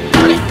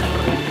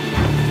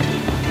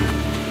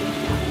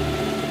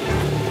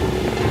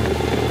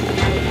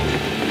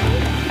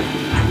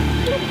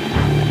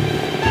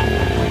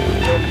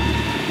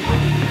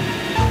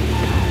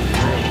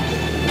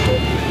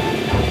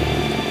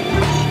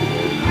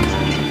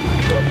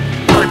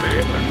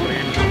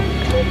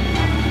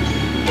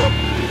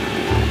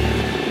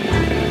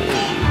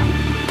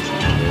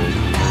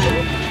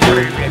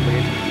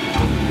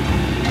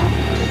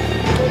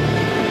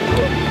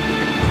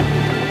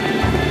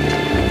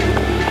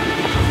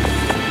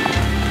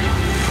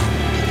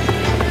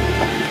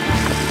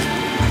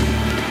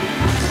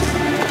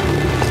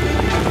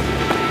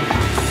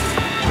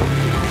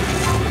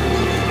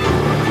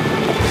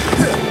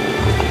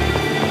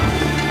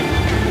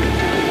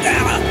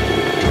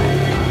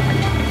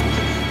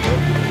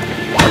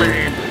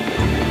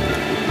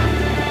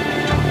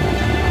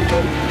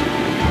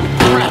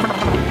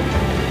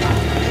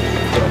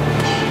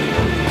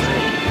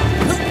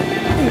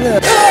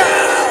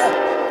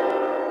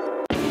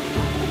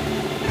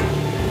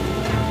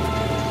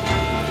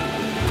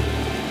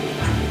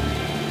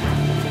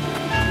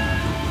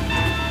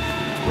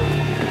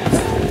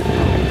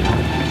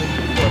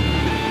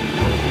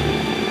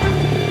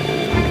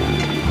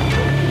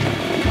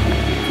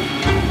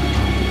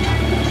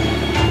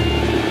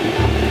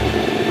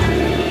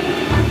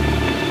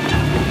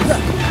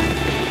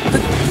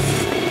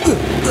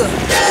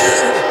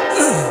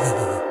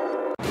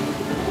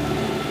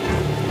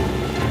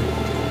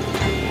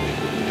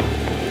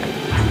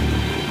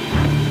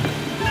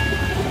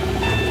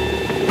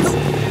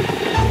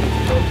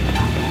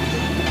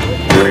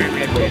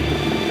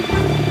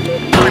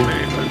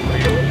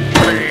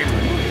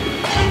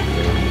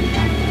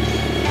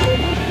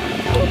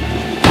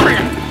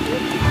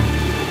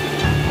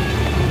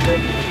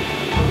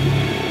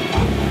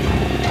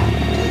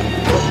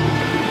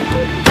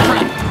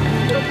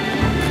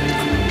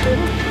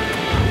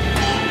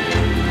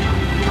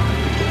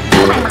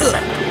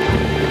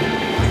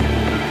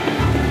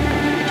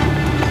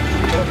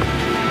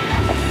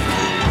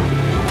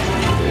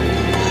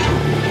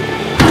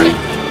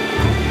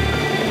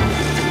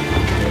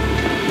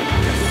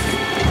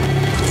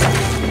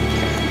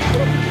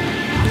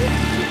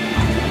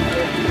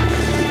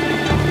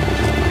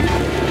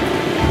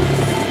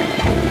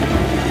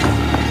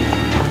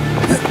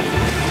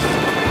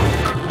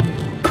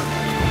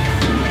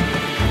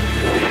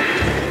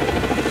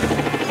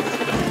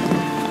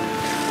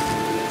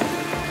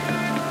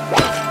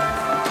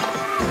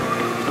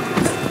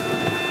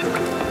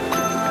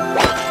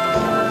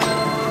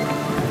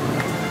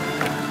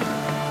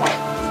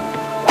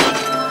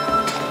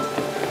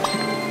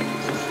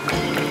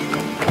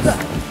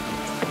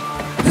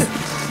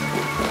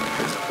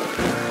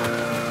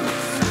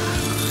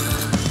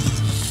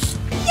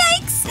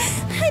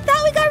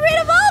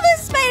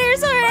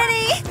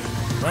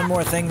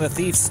 more thing the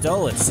thief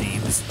stole, it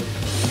seems.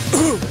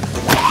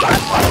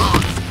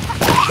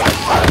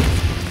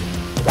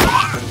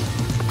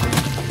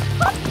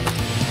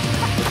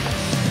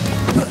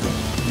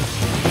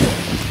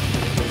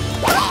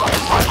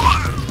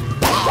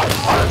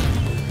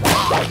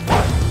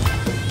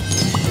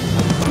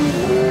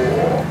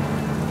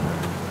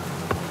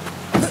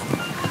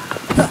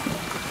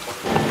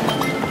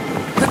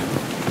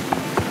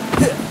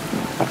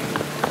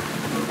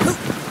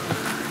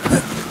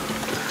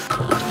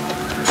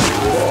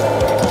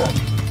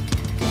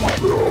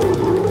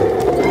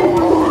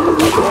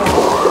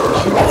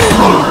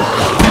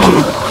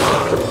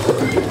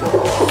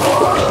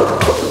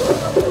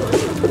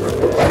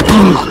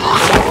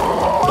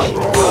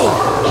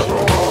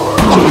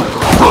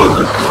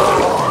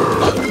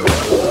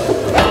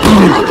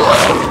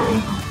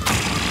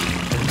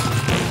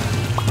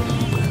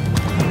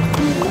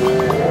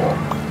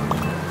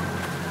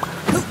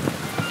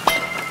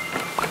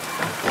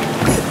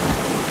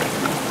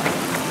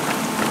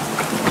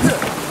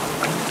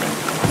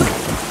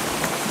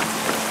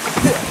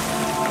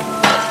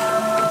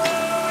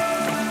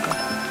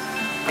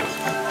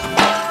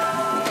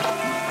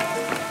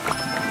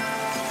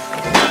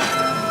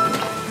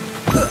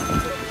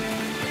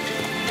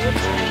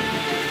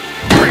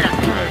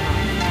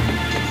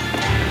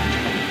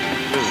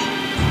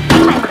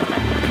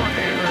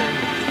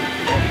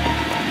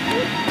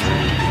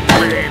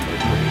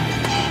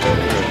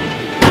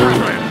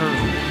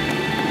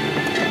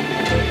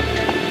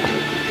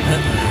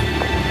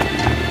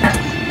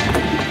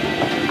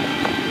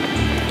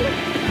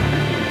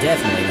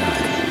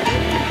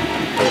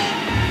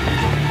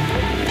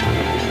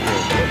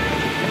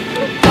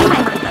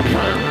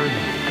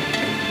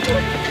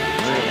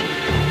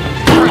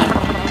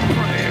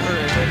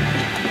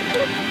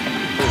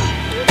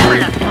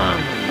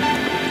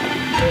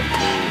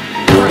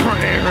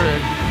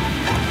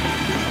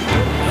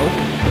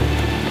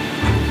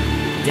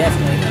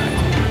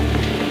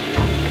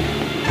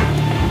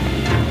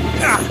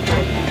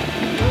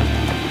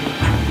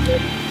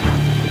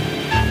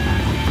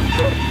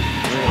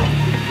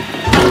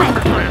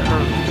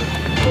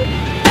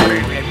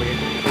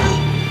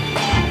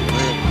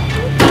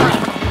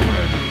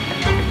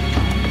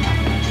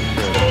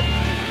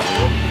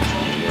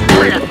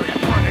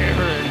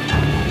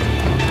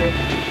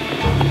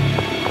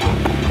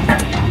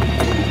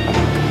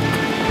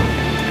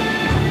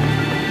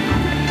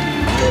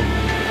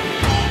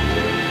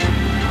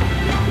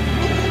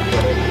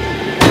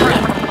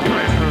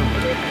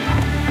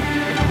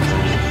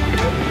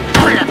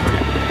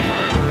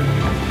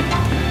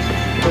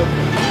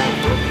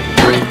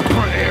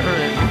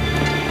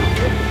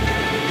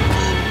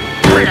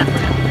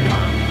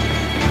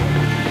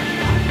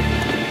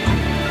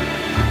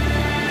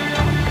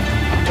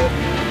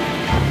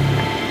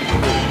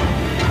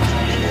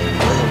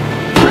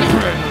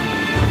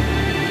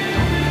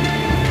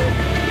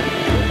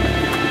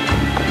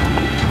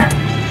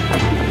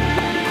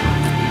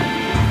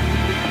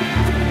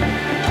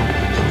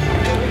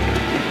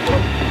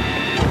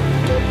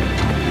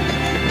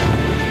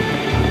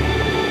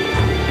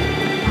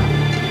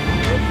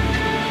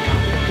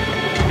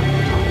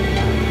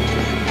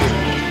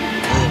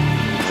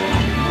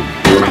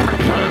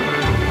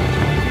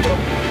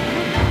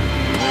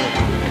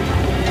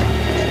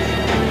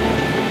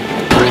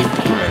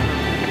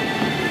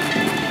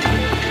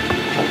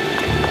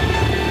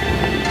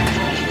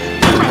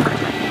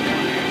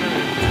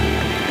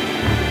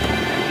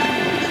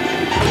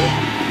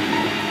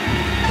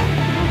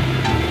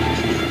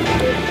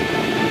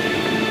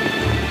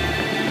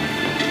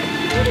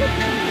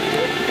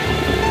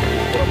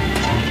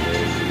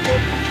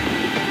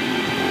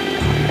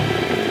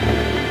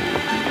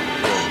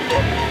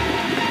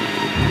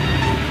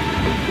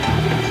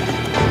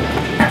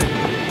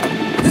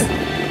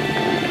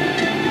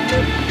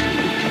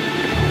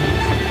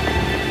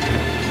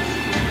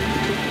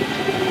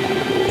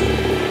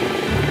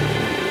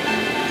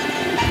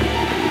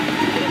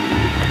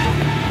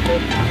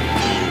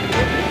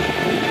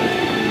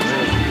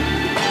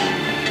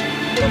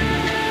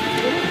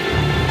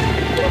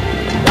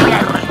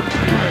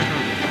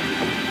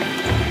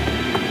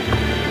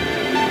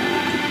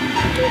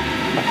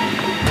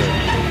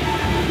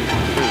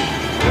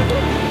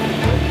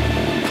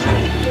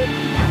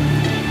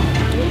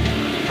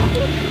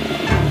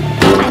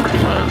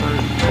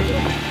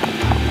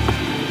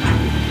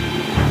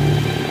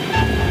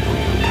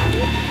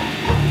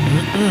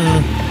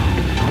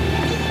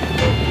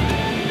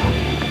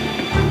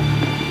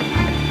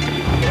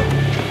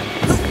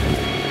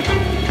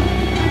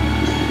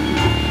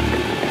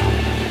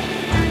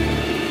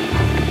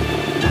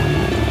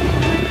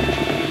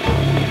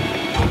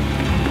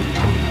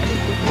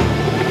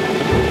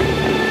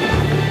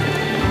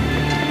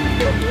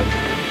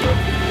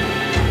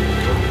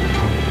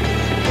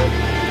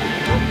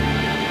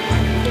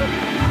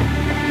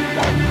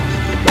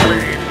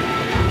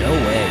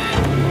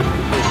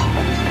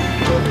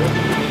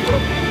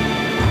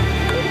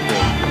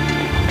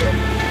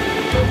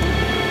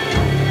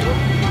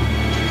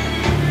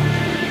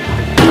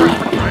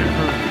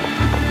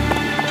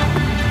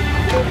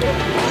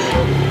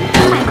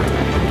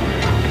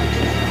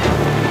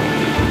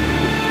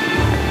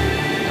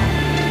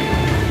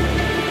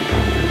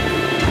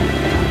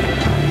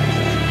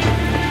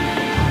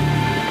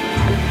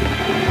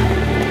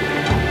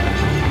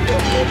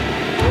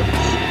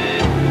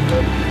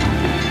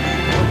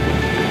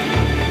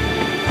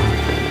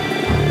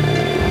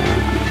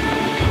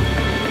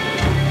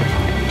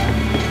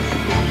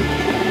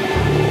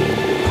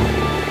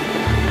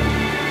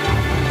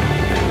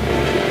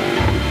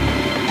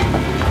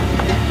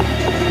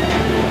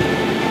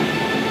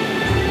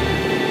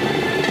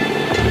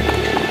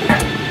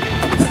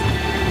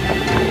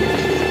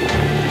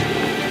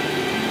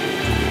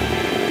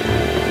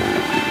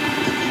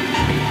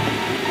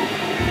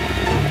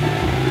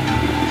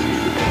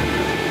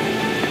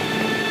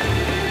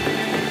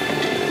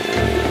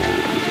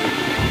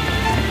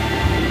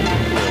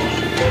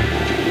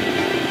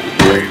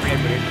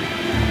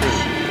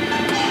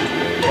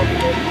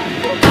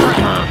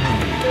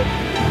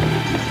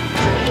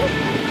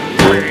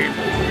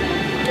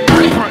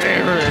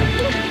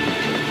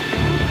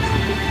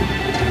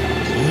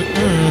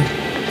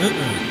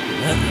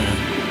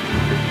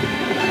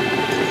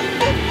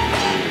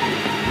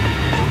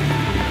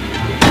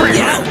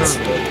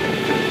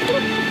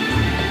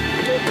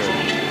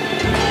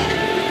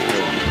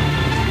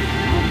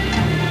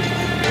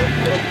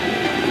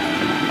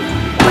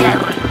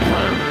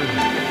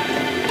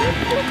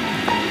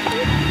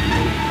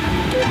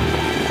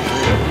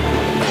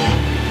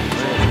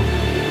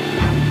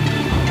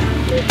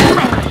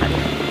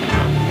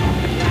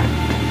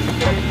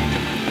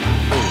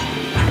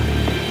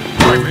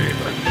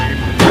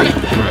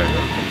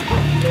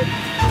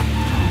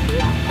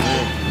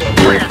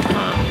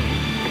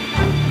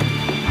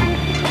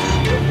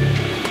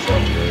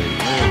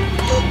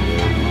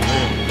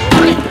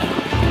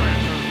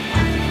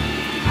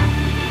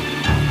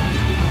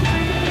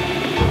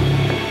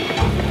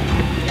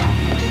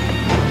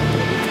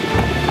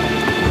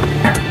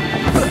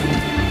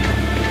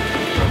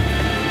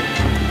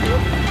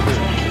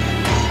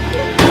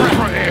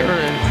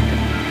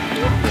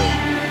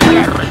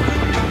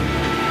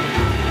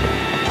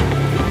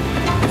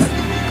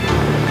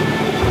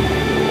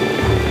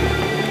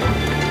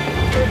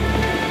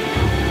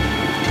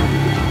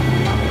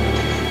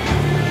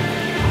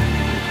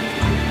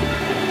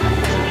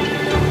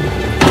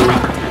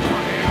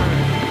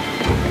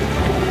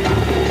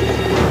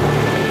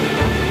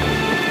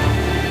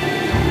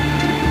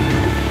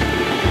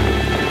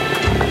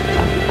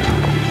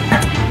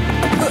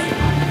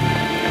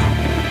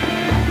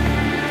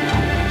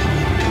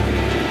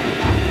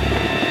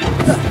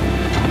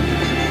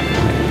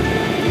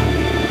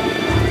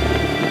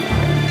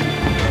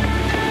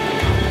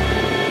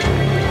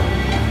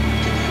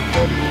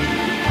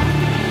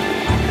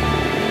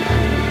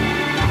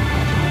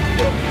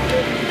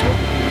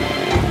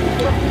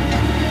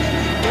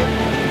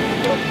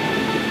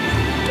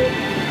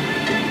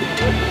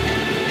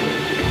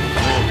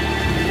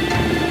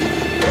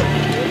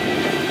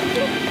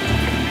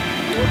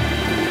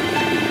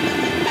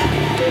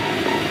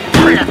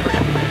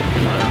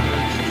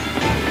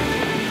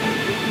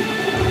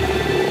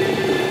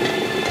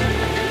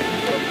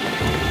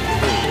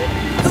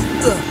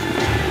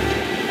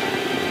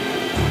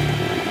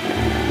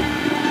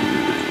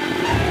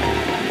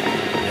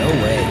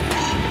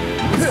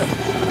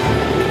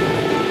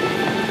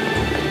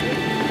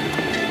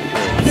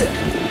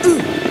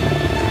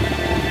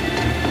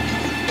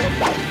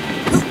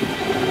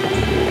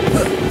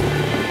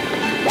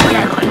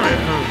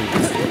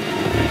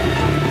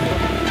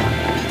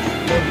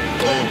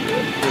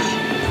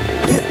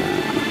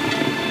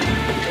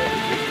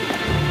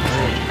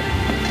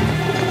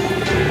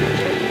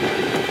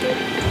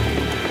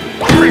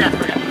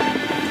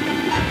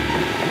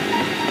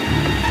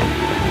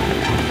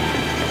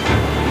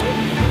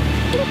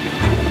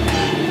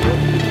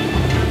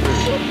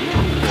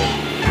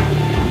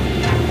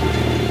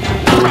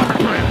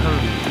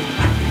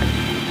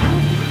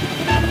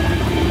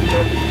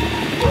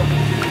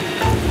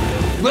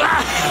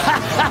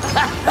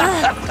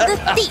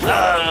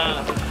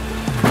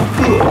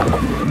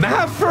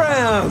 My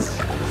friends,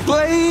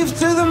 slaves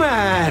to the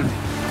man,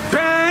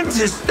 trying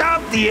to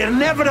stop the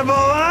inevitable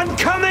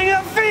oncoming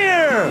of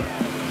fear!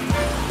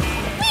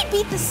 We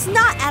beat the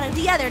snot out of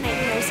the other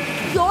nightmares.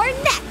 You're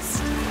next!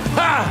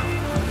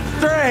 Ha!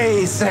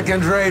 Stray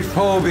second-rate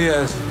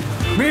phobias,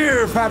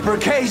 mere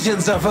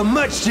fabrications of a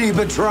much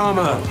deeper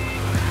trauma.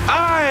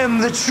 I am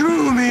the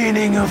true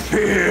meaning of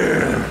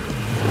fear.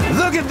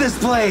 Look at this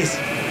place.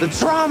 The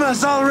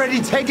trauma's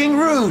already taking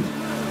root.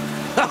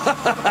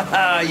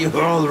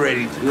 You're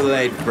already too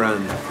late,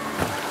 friend.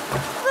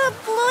 The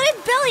bloated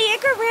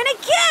bellyache ran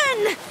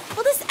again!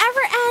 Will this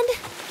ever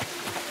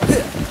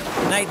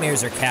end?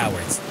 Nightmares are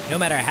cowards, no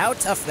matter how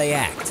tough they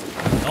act.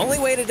 The only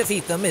way to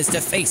defeat them is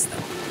to face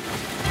them.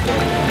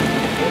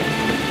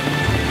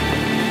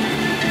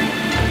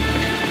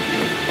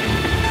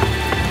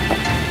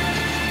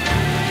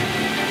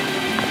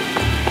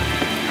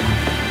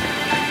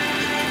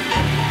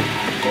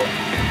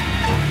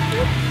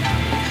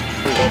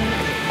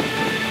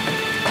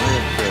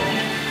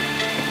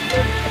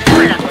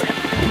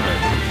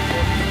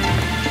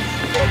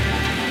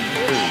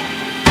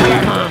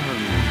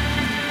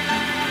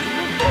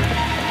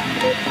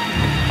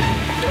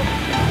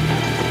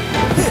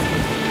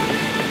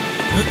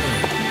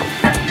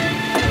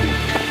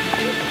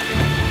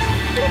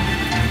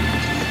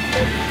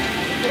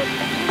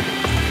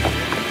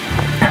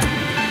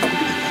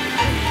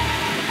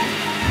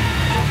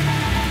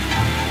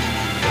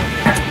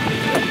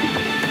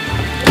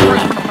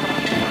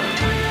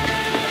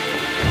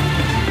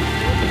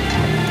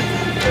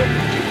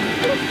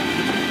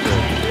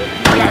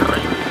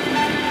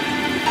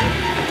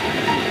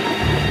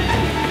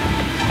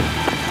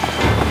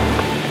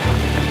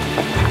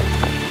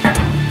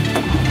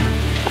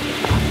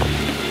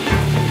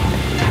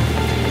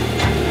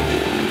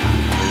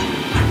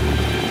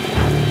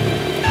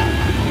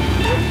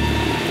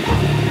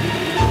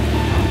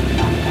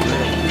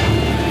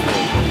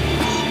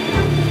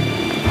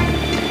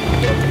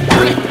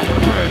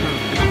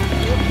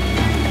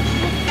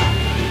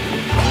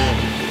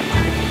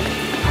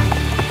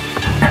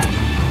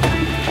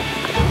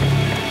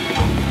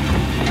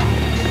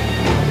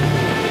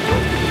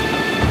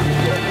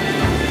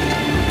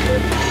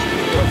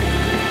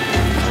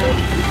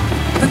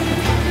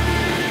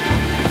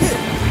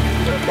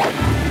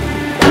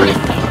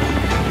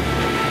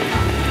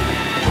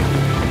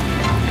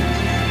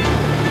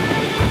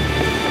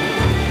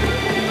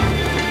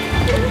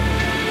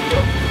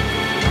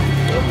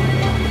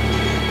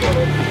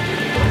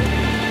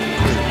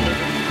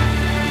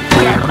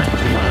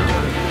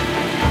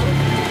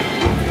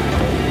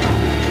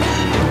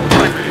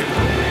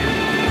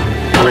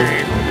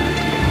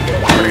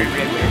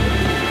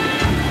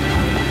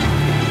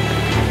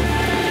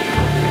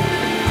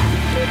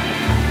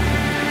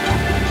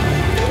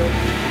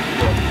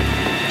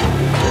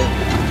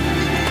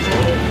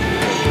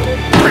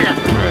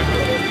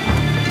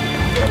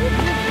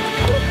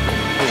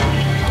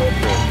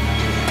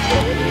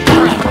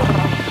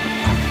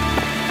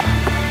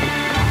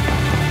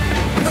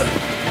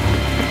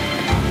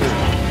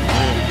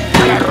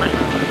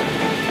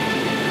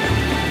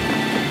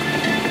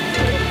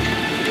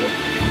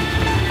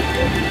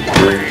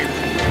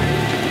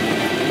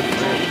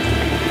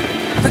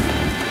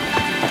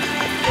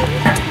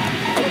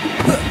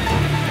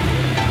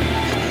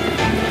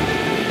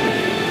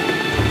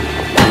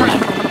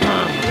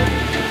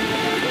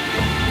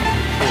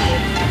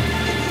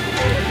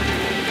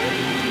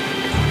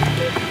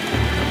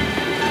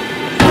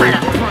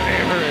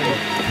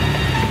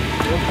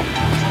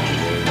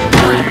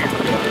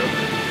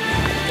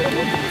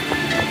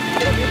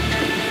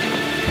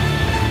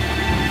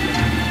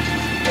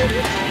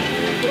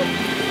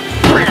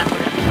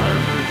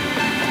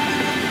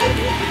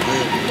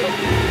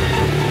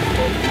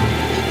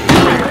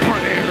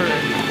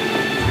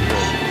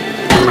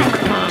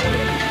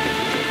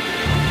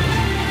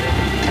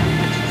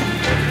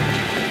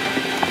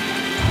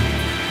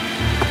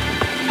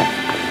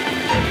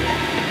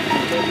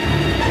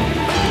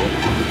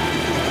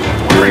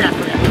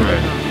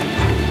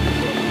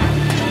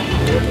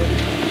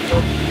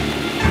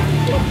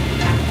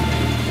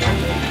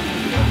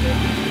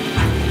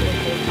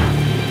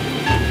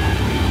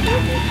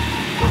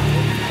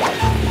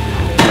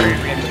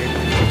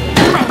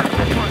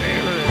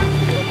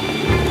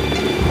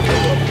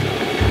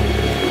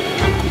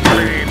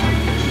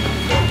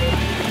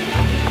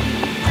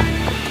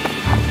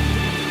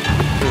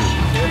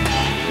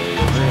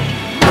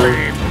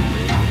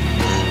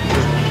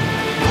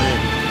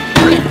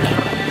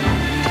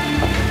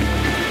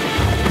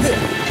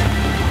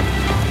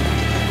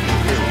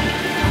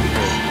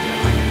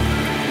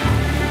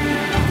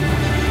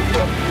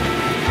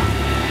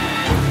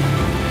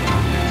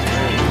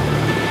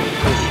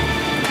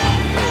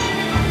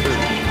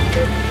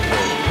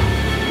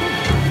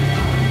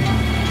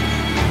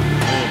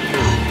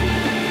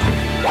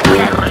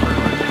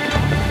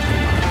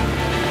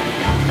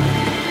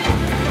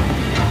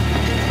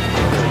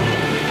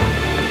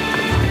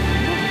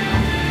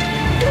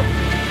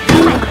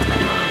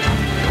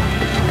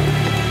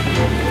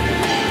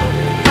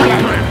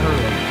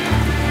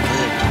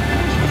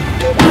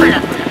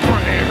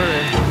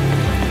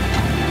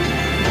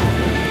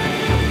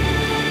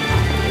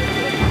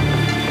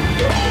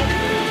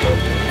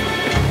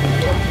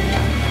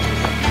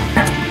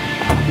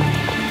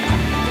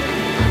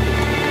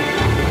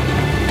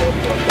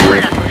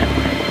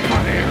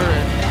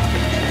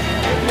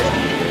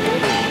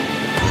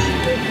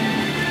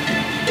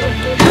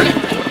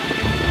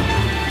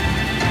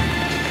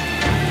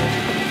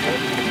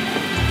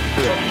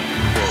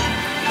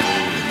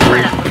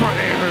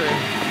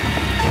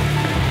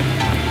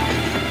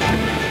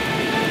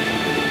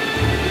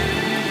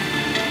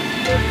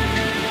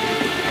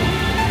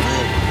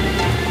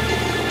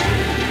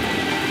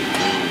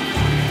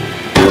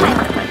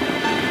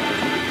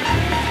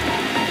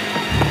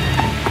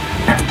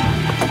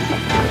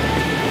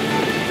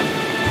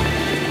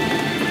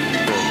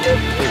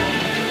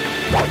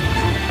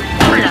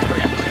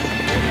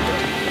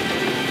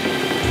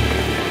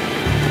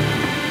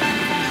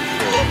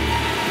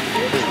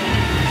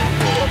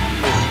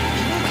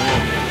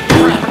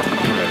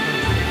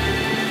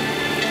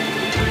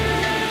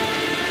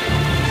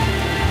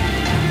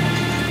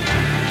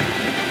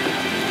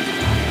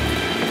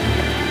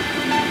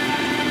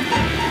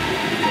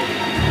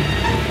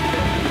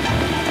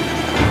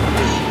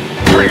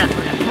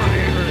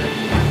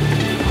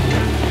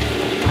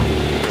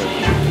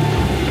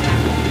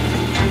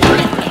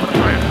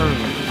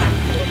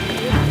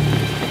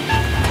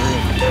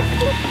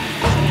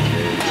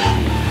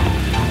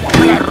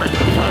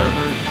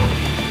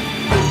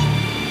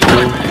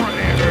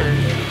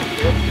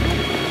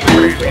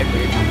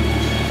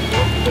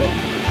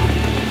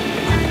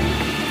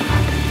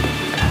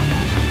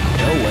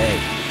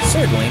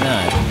 Probably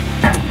not.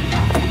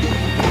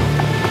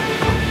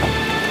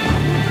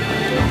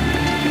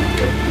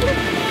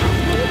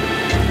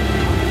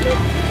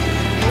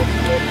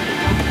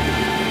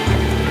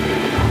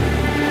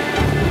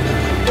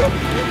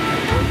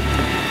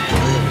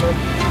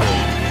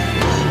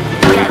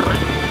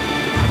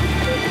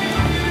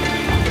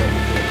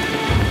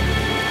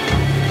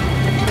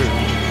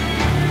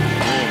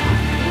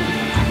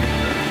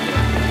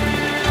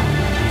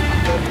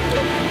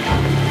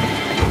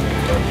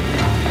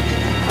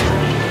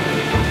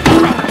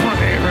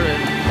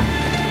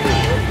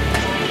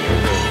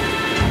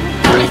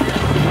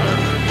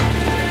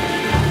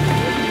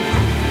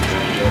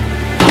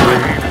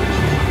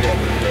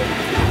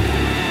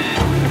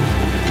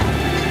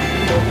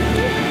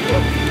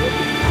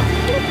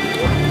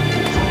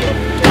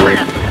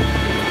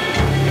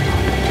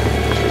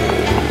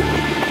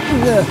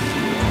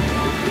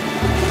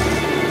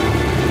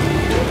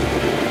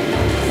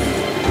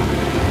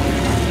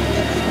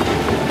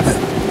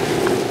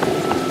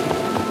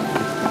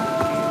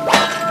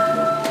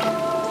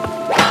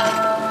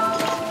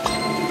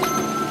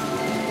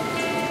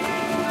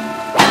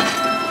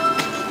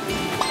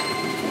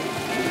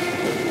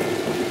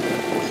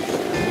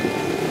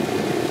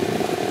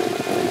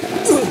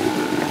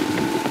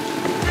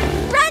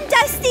 Run,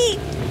 Dusty!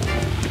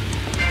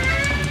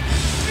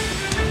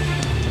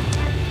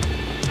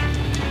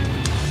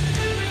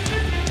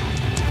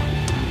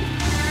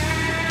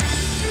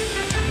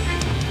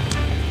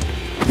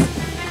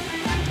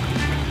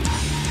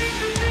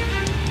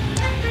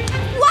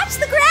 Watch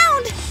the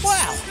ground!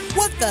 Wow,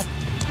 what the?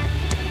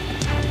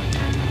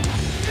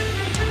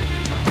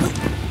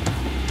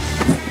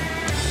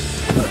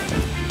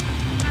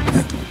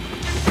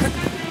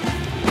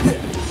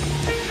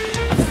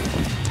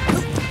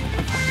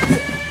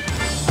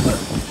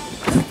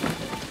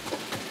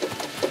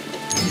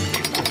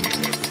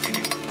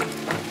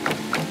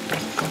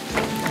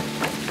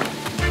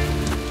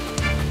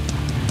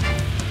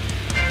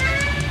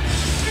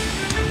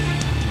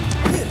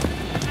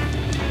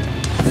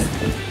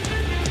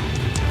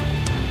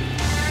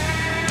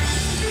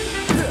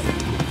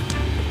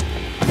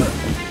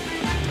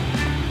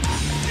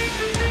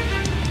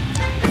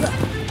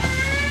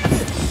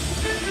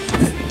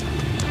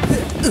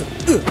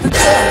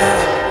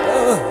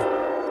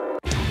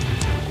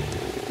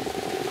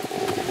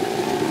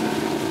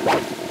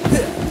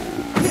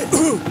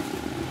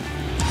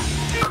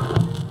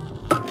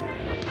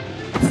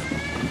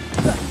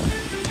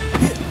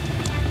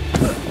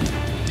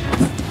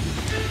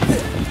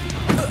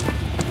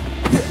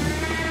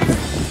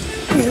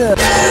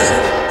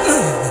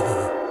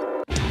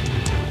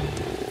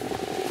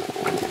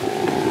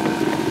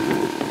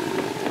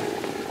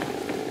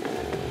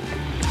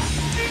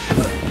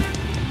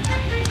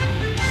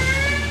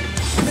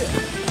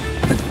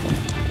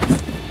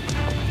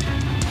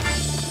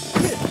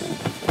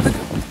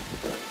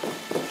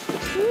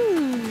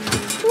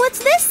 What's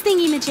this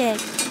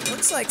thingy-majig?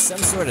 Looks like some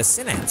sort of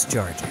synapse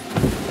charger.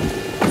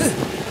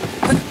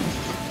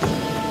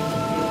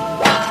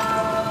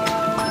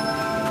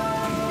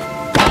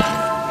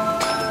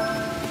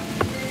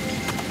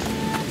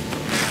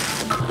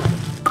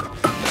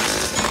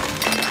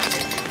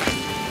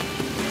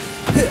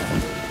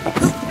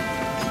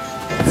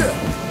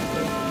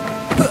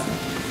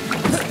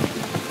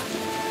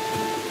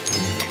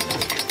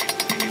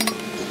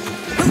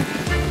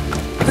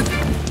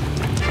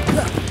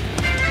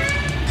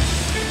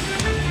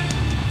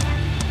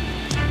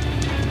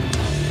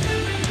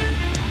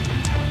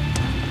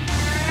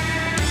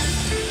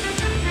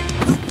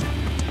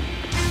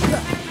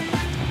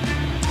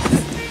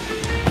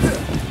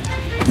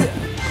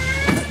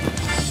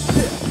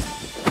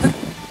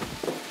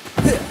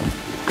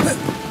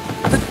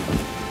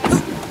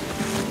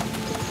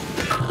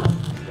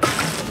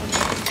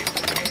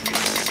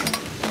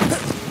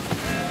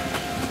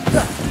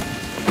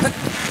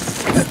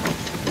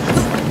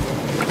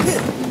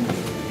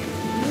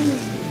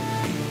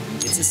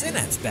 It's a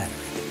synapse battery,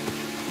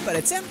 but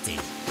it's empty.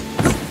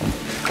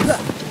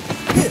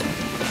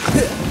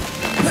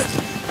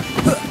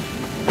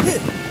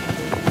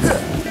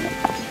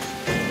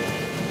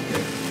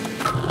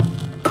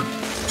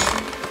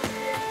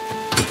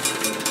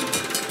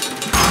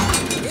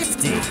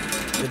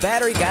 The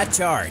battery got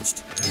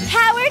charged.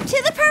 Power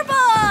to the purple!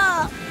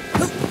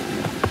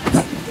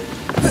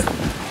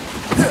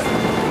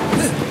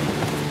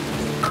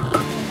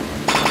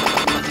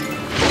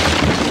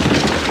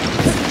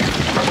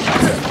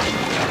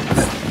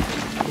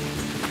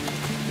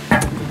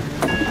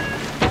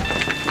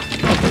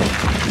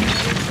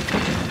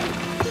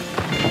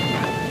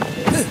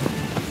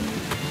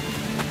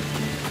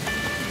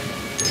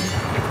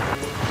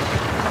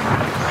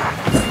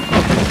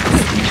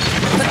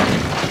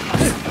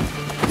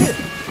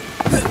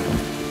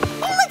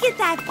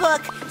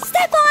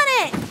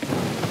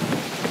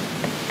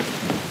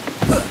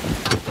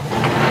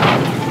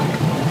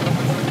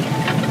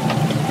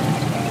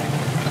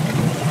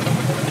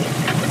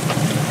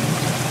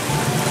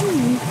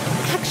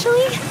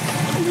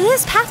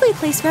 This pathway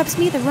place rubs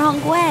me the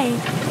wrong way.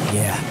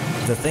 Yeah,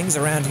 The things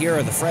around here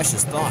are the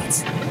freshest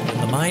thoughts.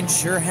 The mind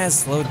sure has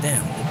slowed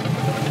down.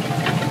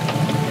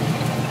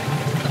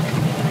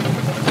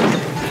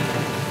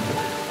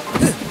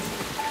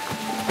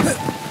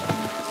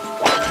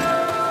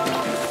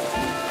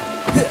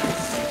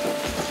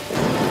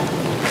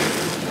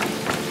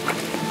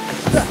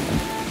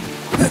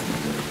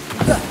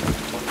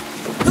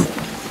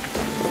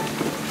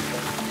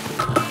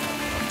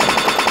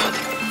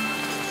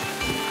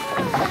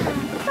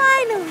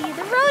 Finally,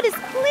 the road is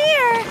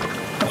clear.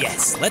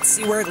 Yes, let's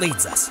see where it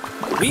leads us.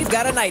 We've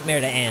got a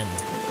nightmare to end.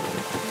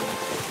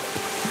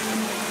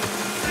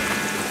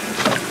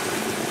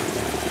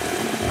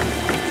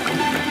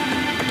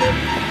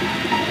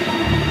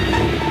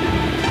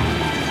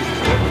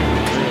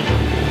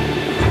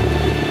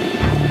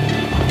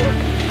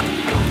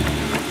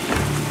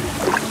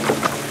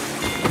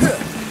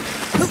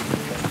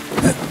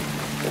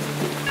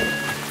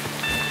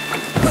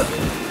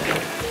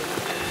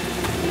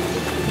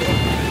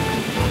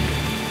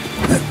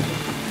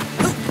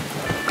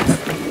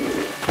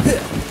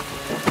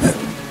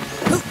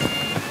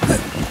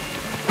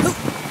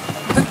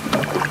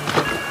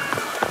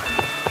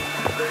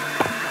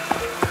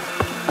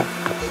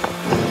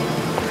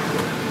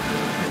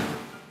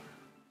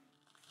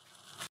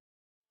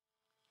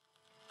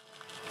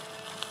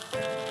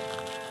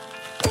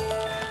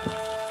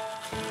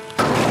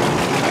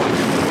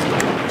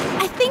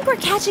 We're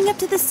catching up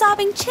to the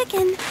sobbing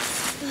chicken,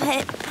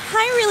 but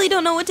I really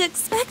don't know what to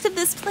expect of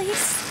this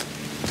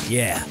place.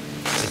 Yeah,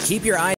 but keep your eyes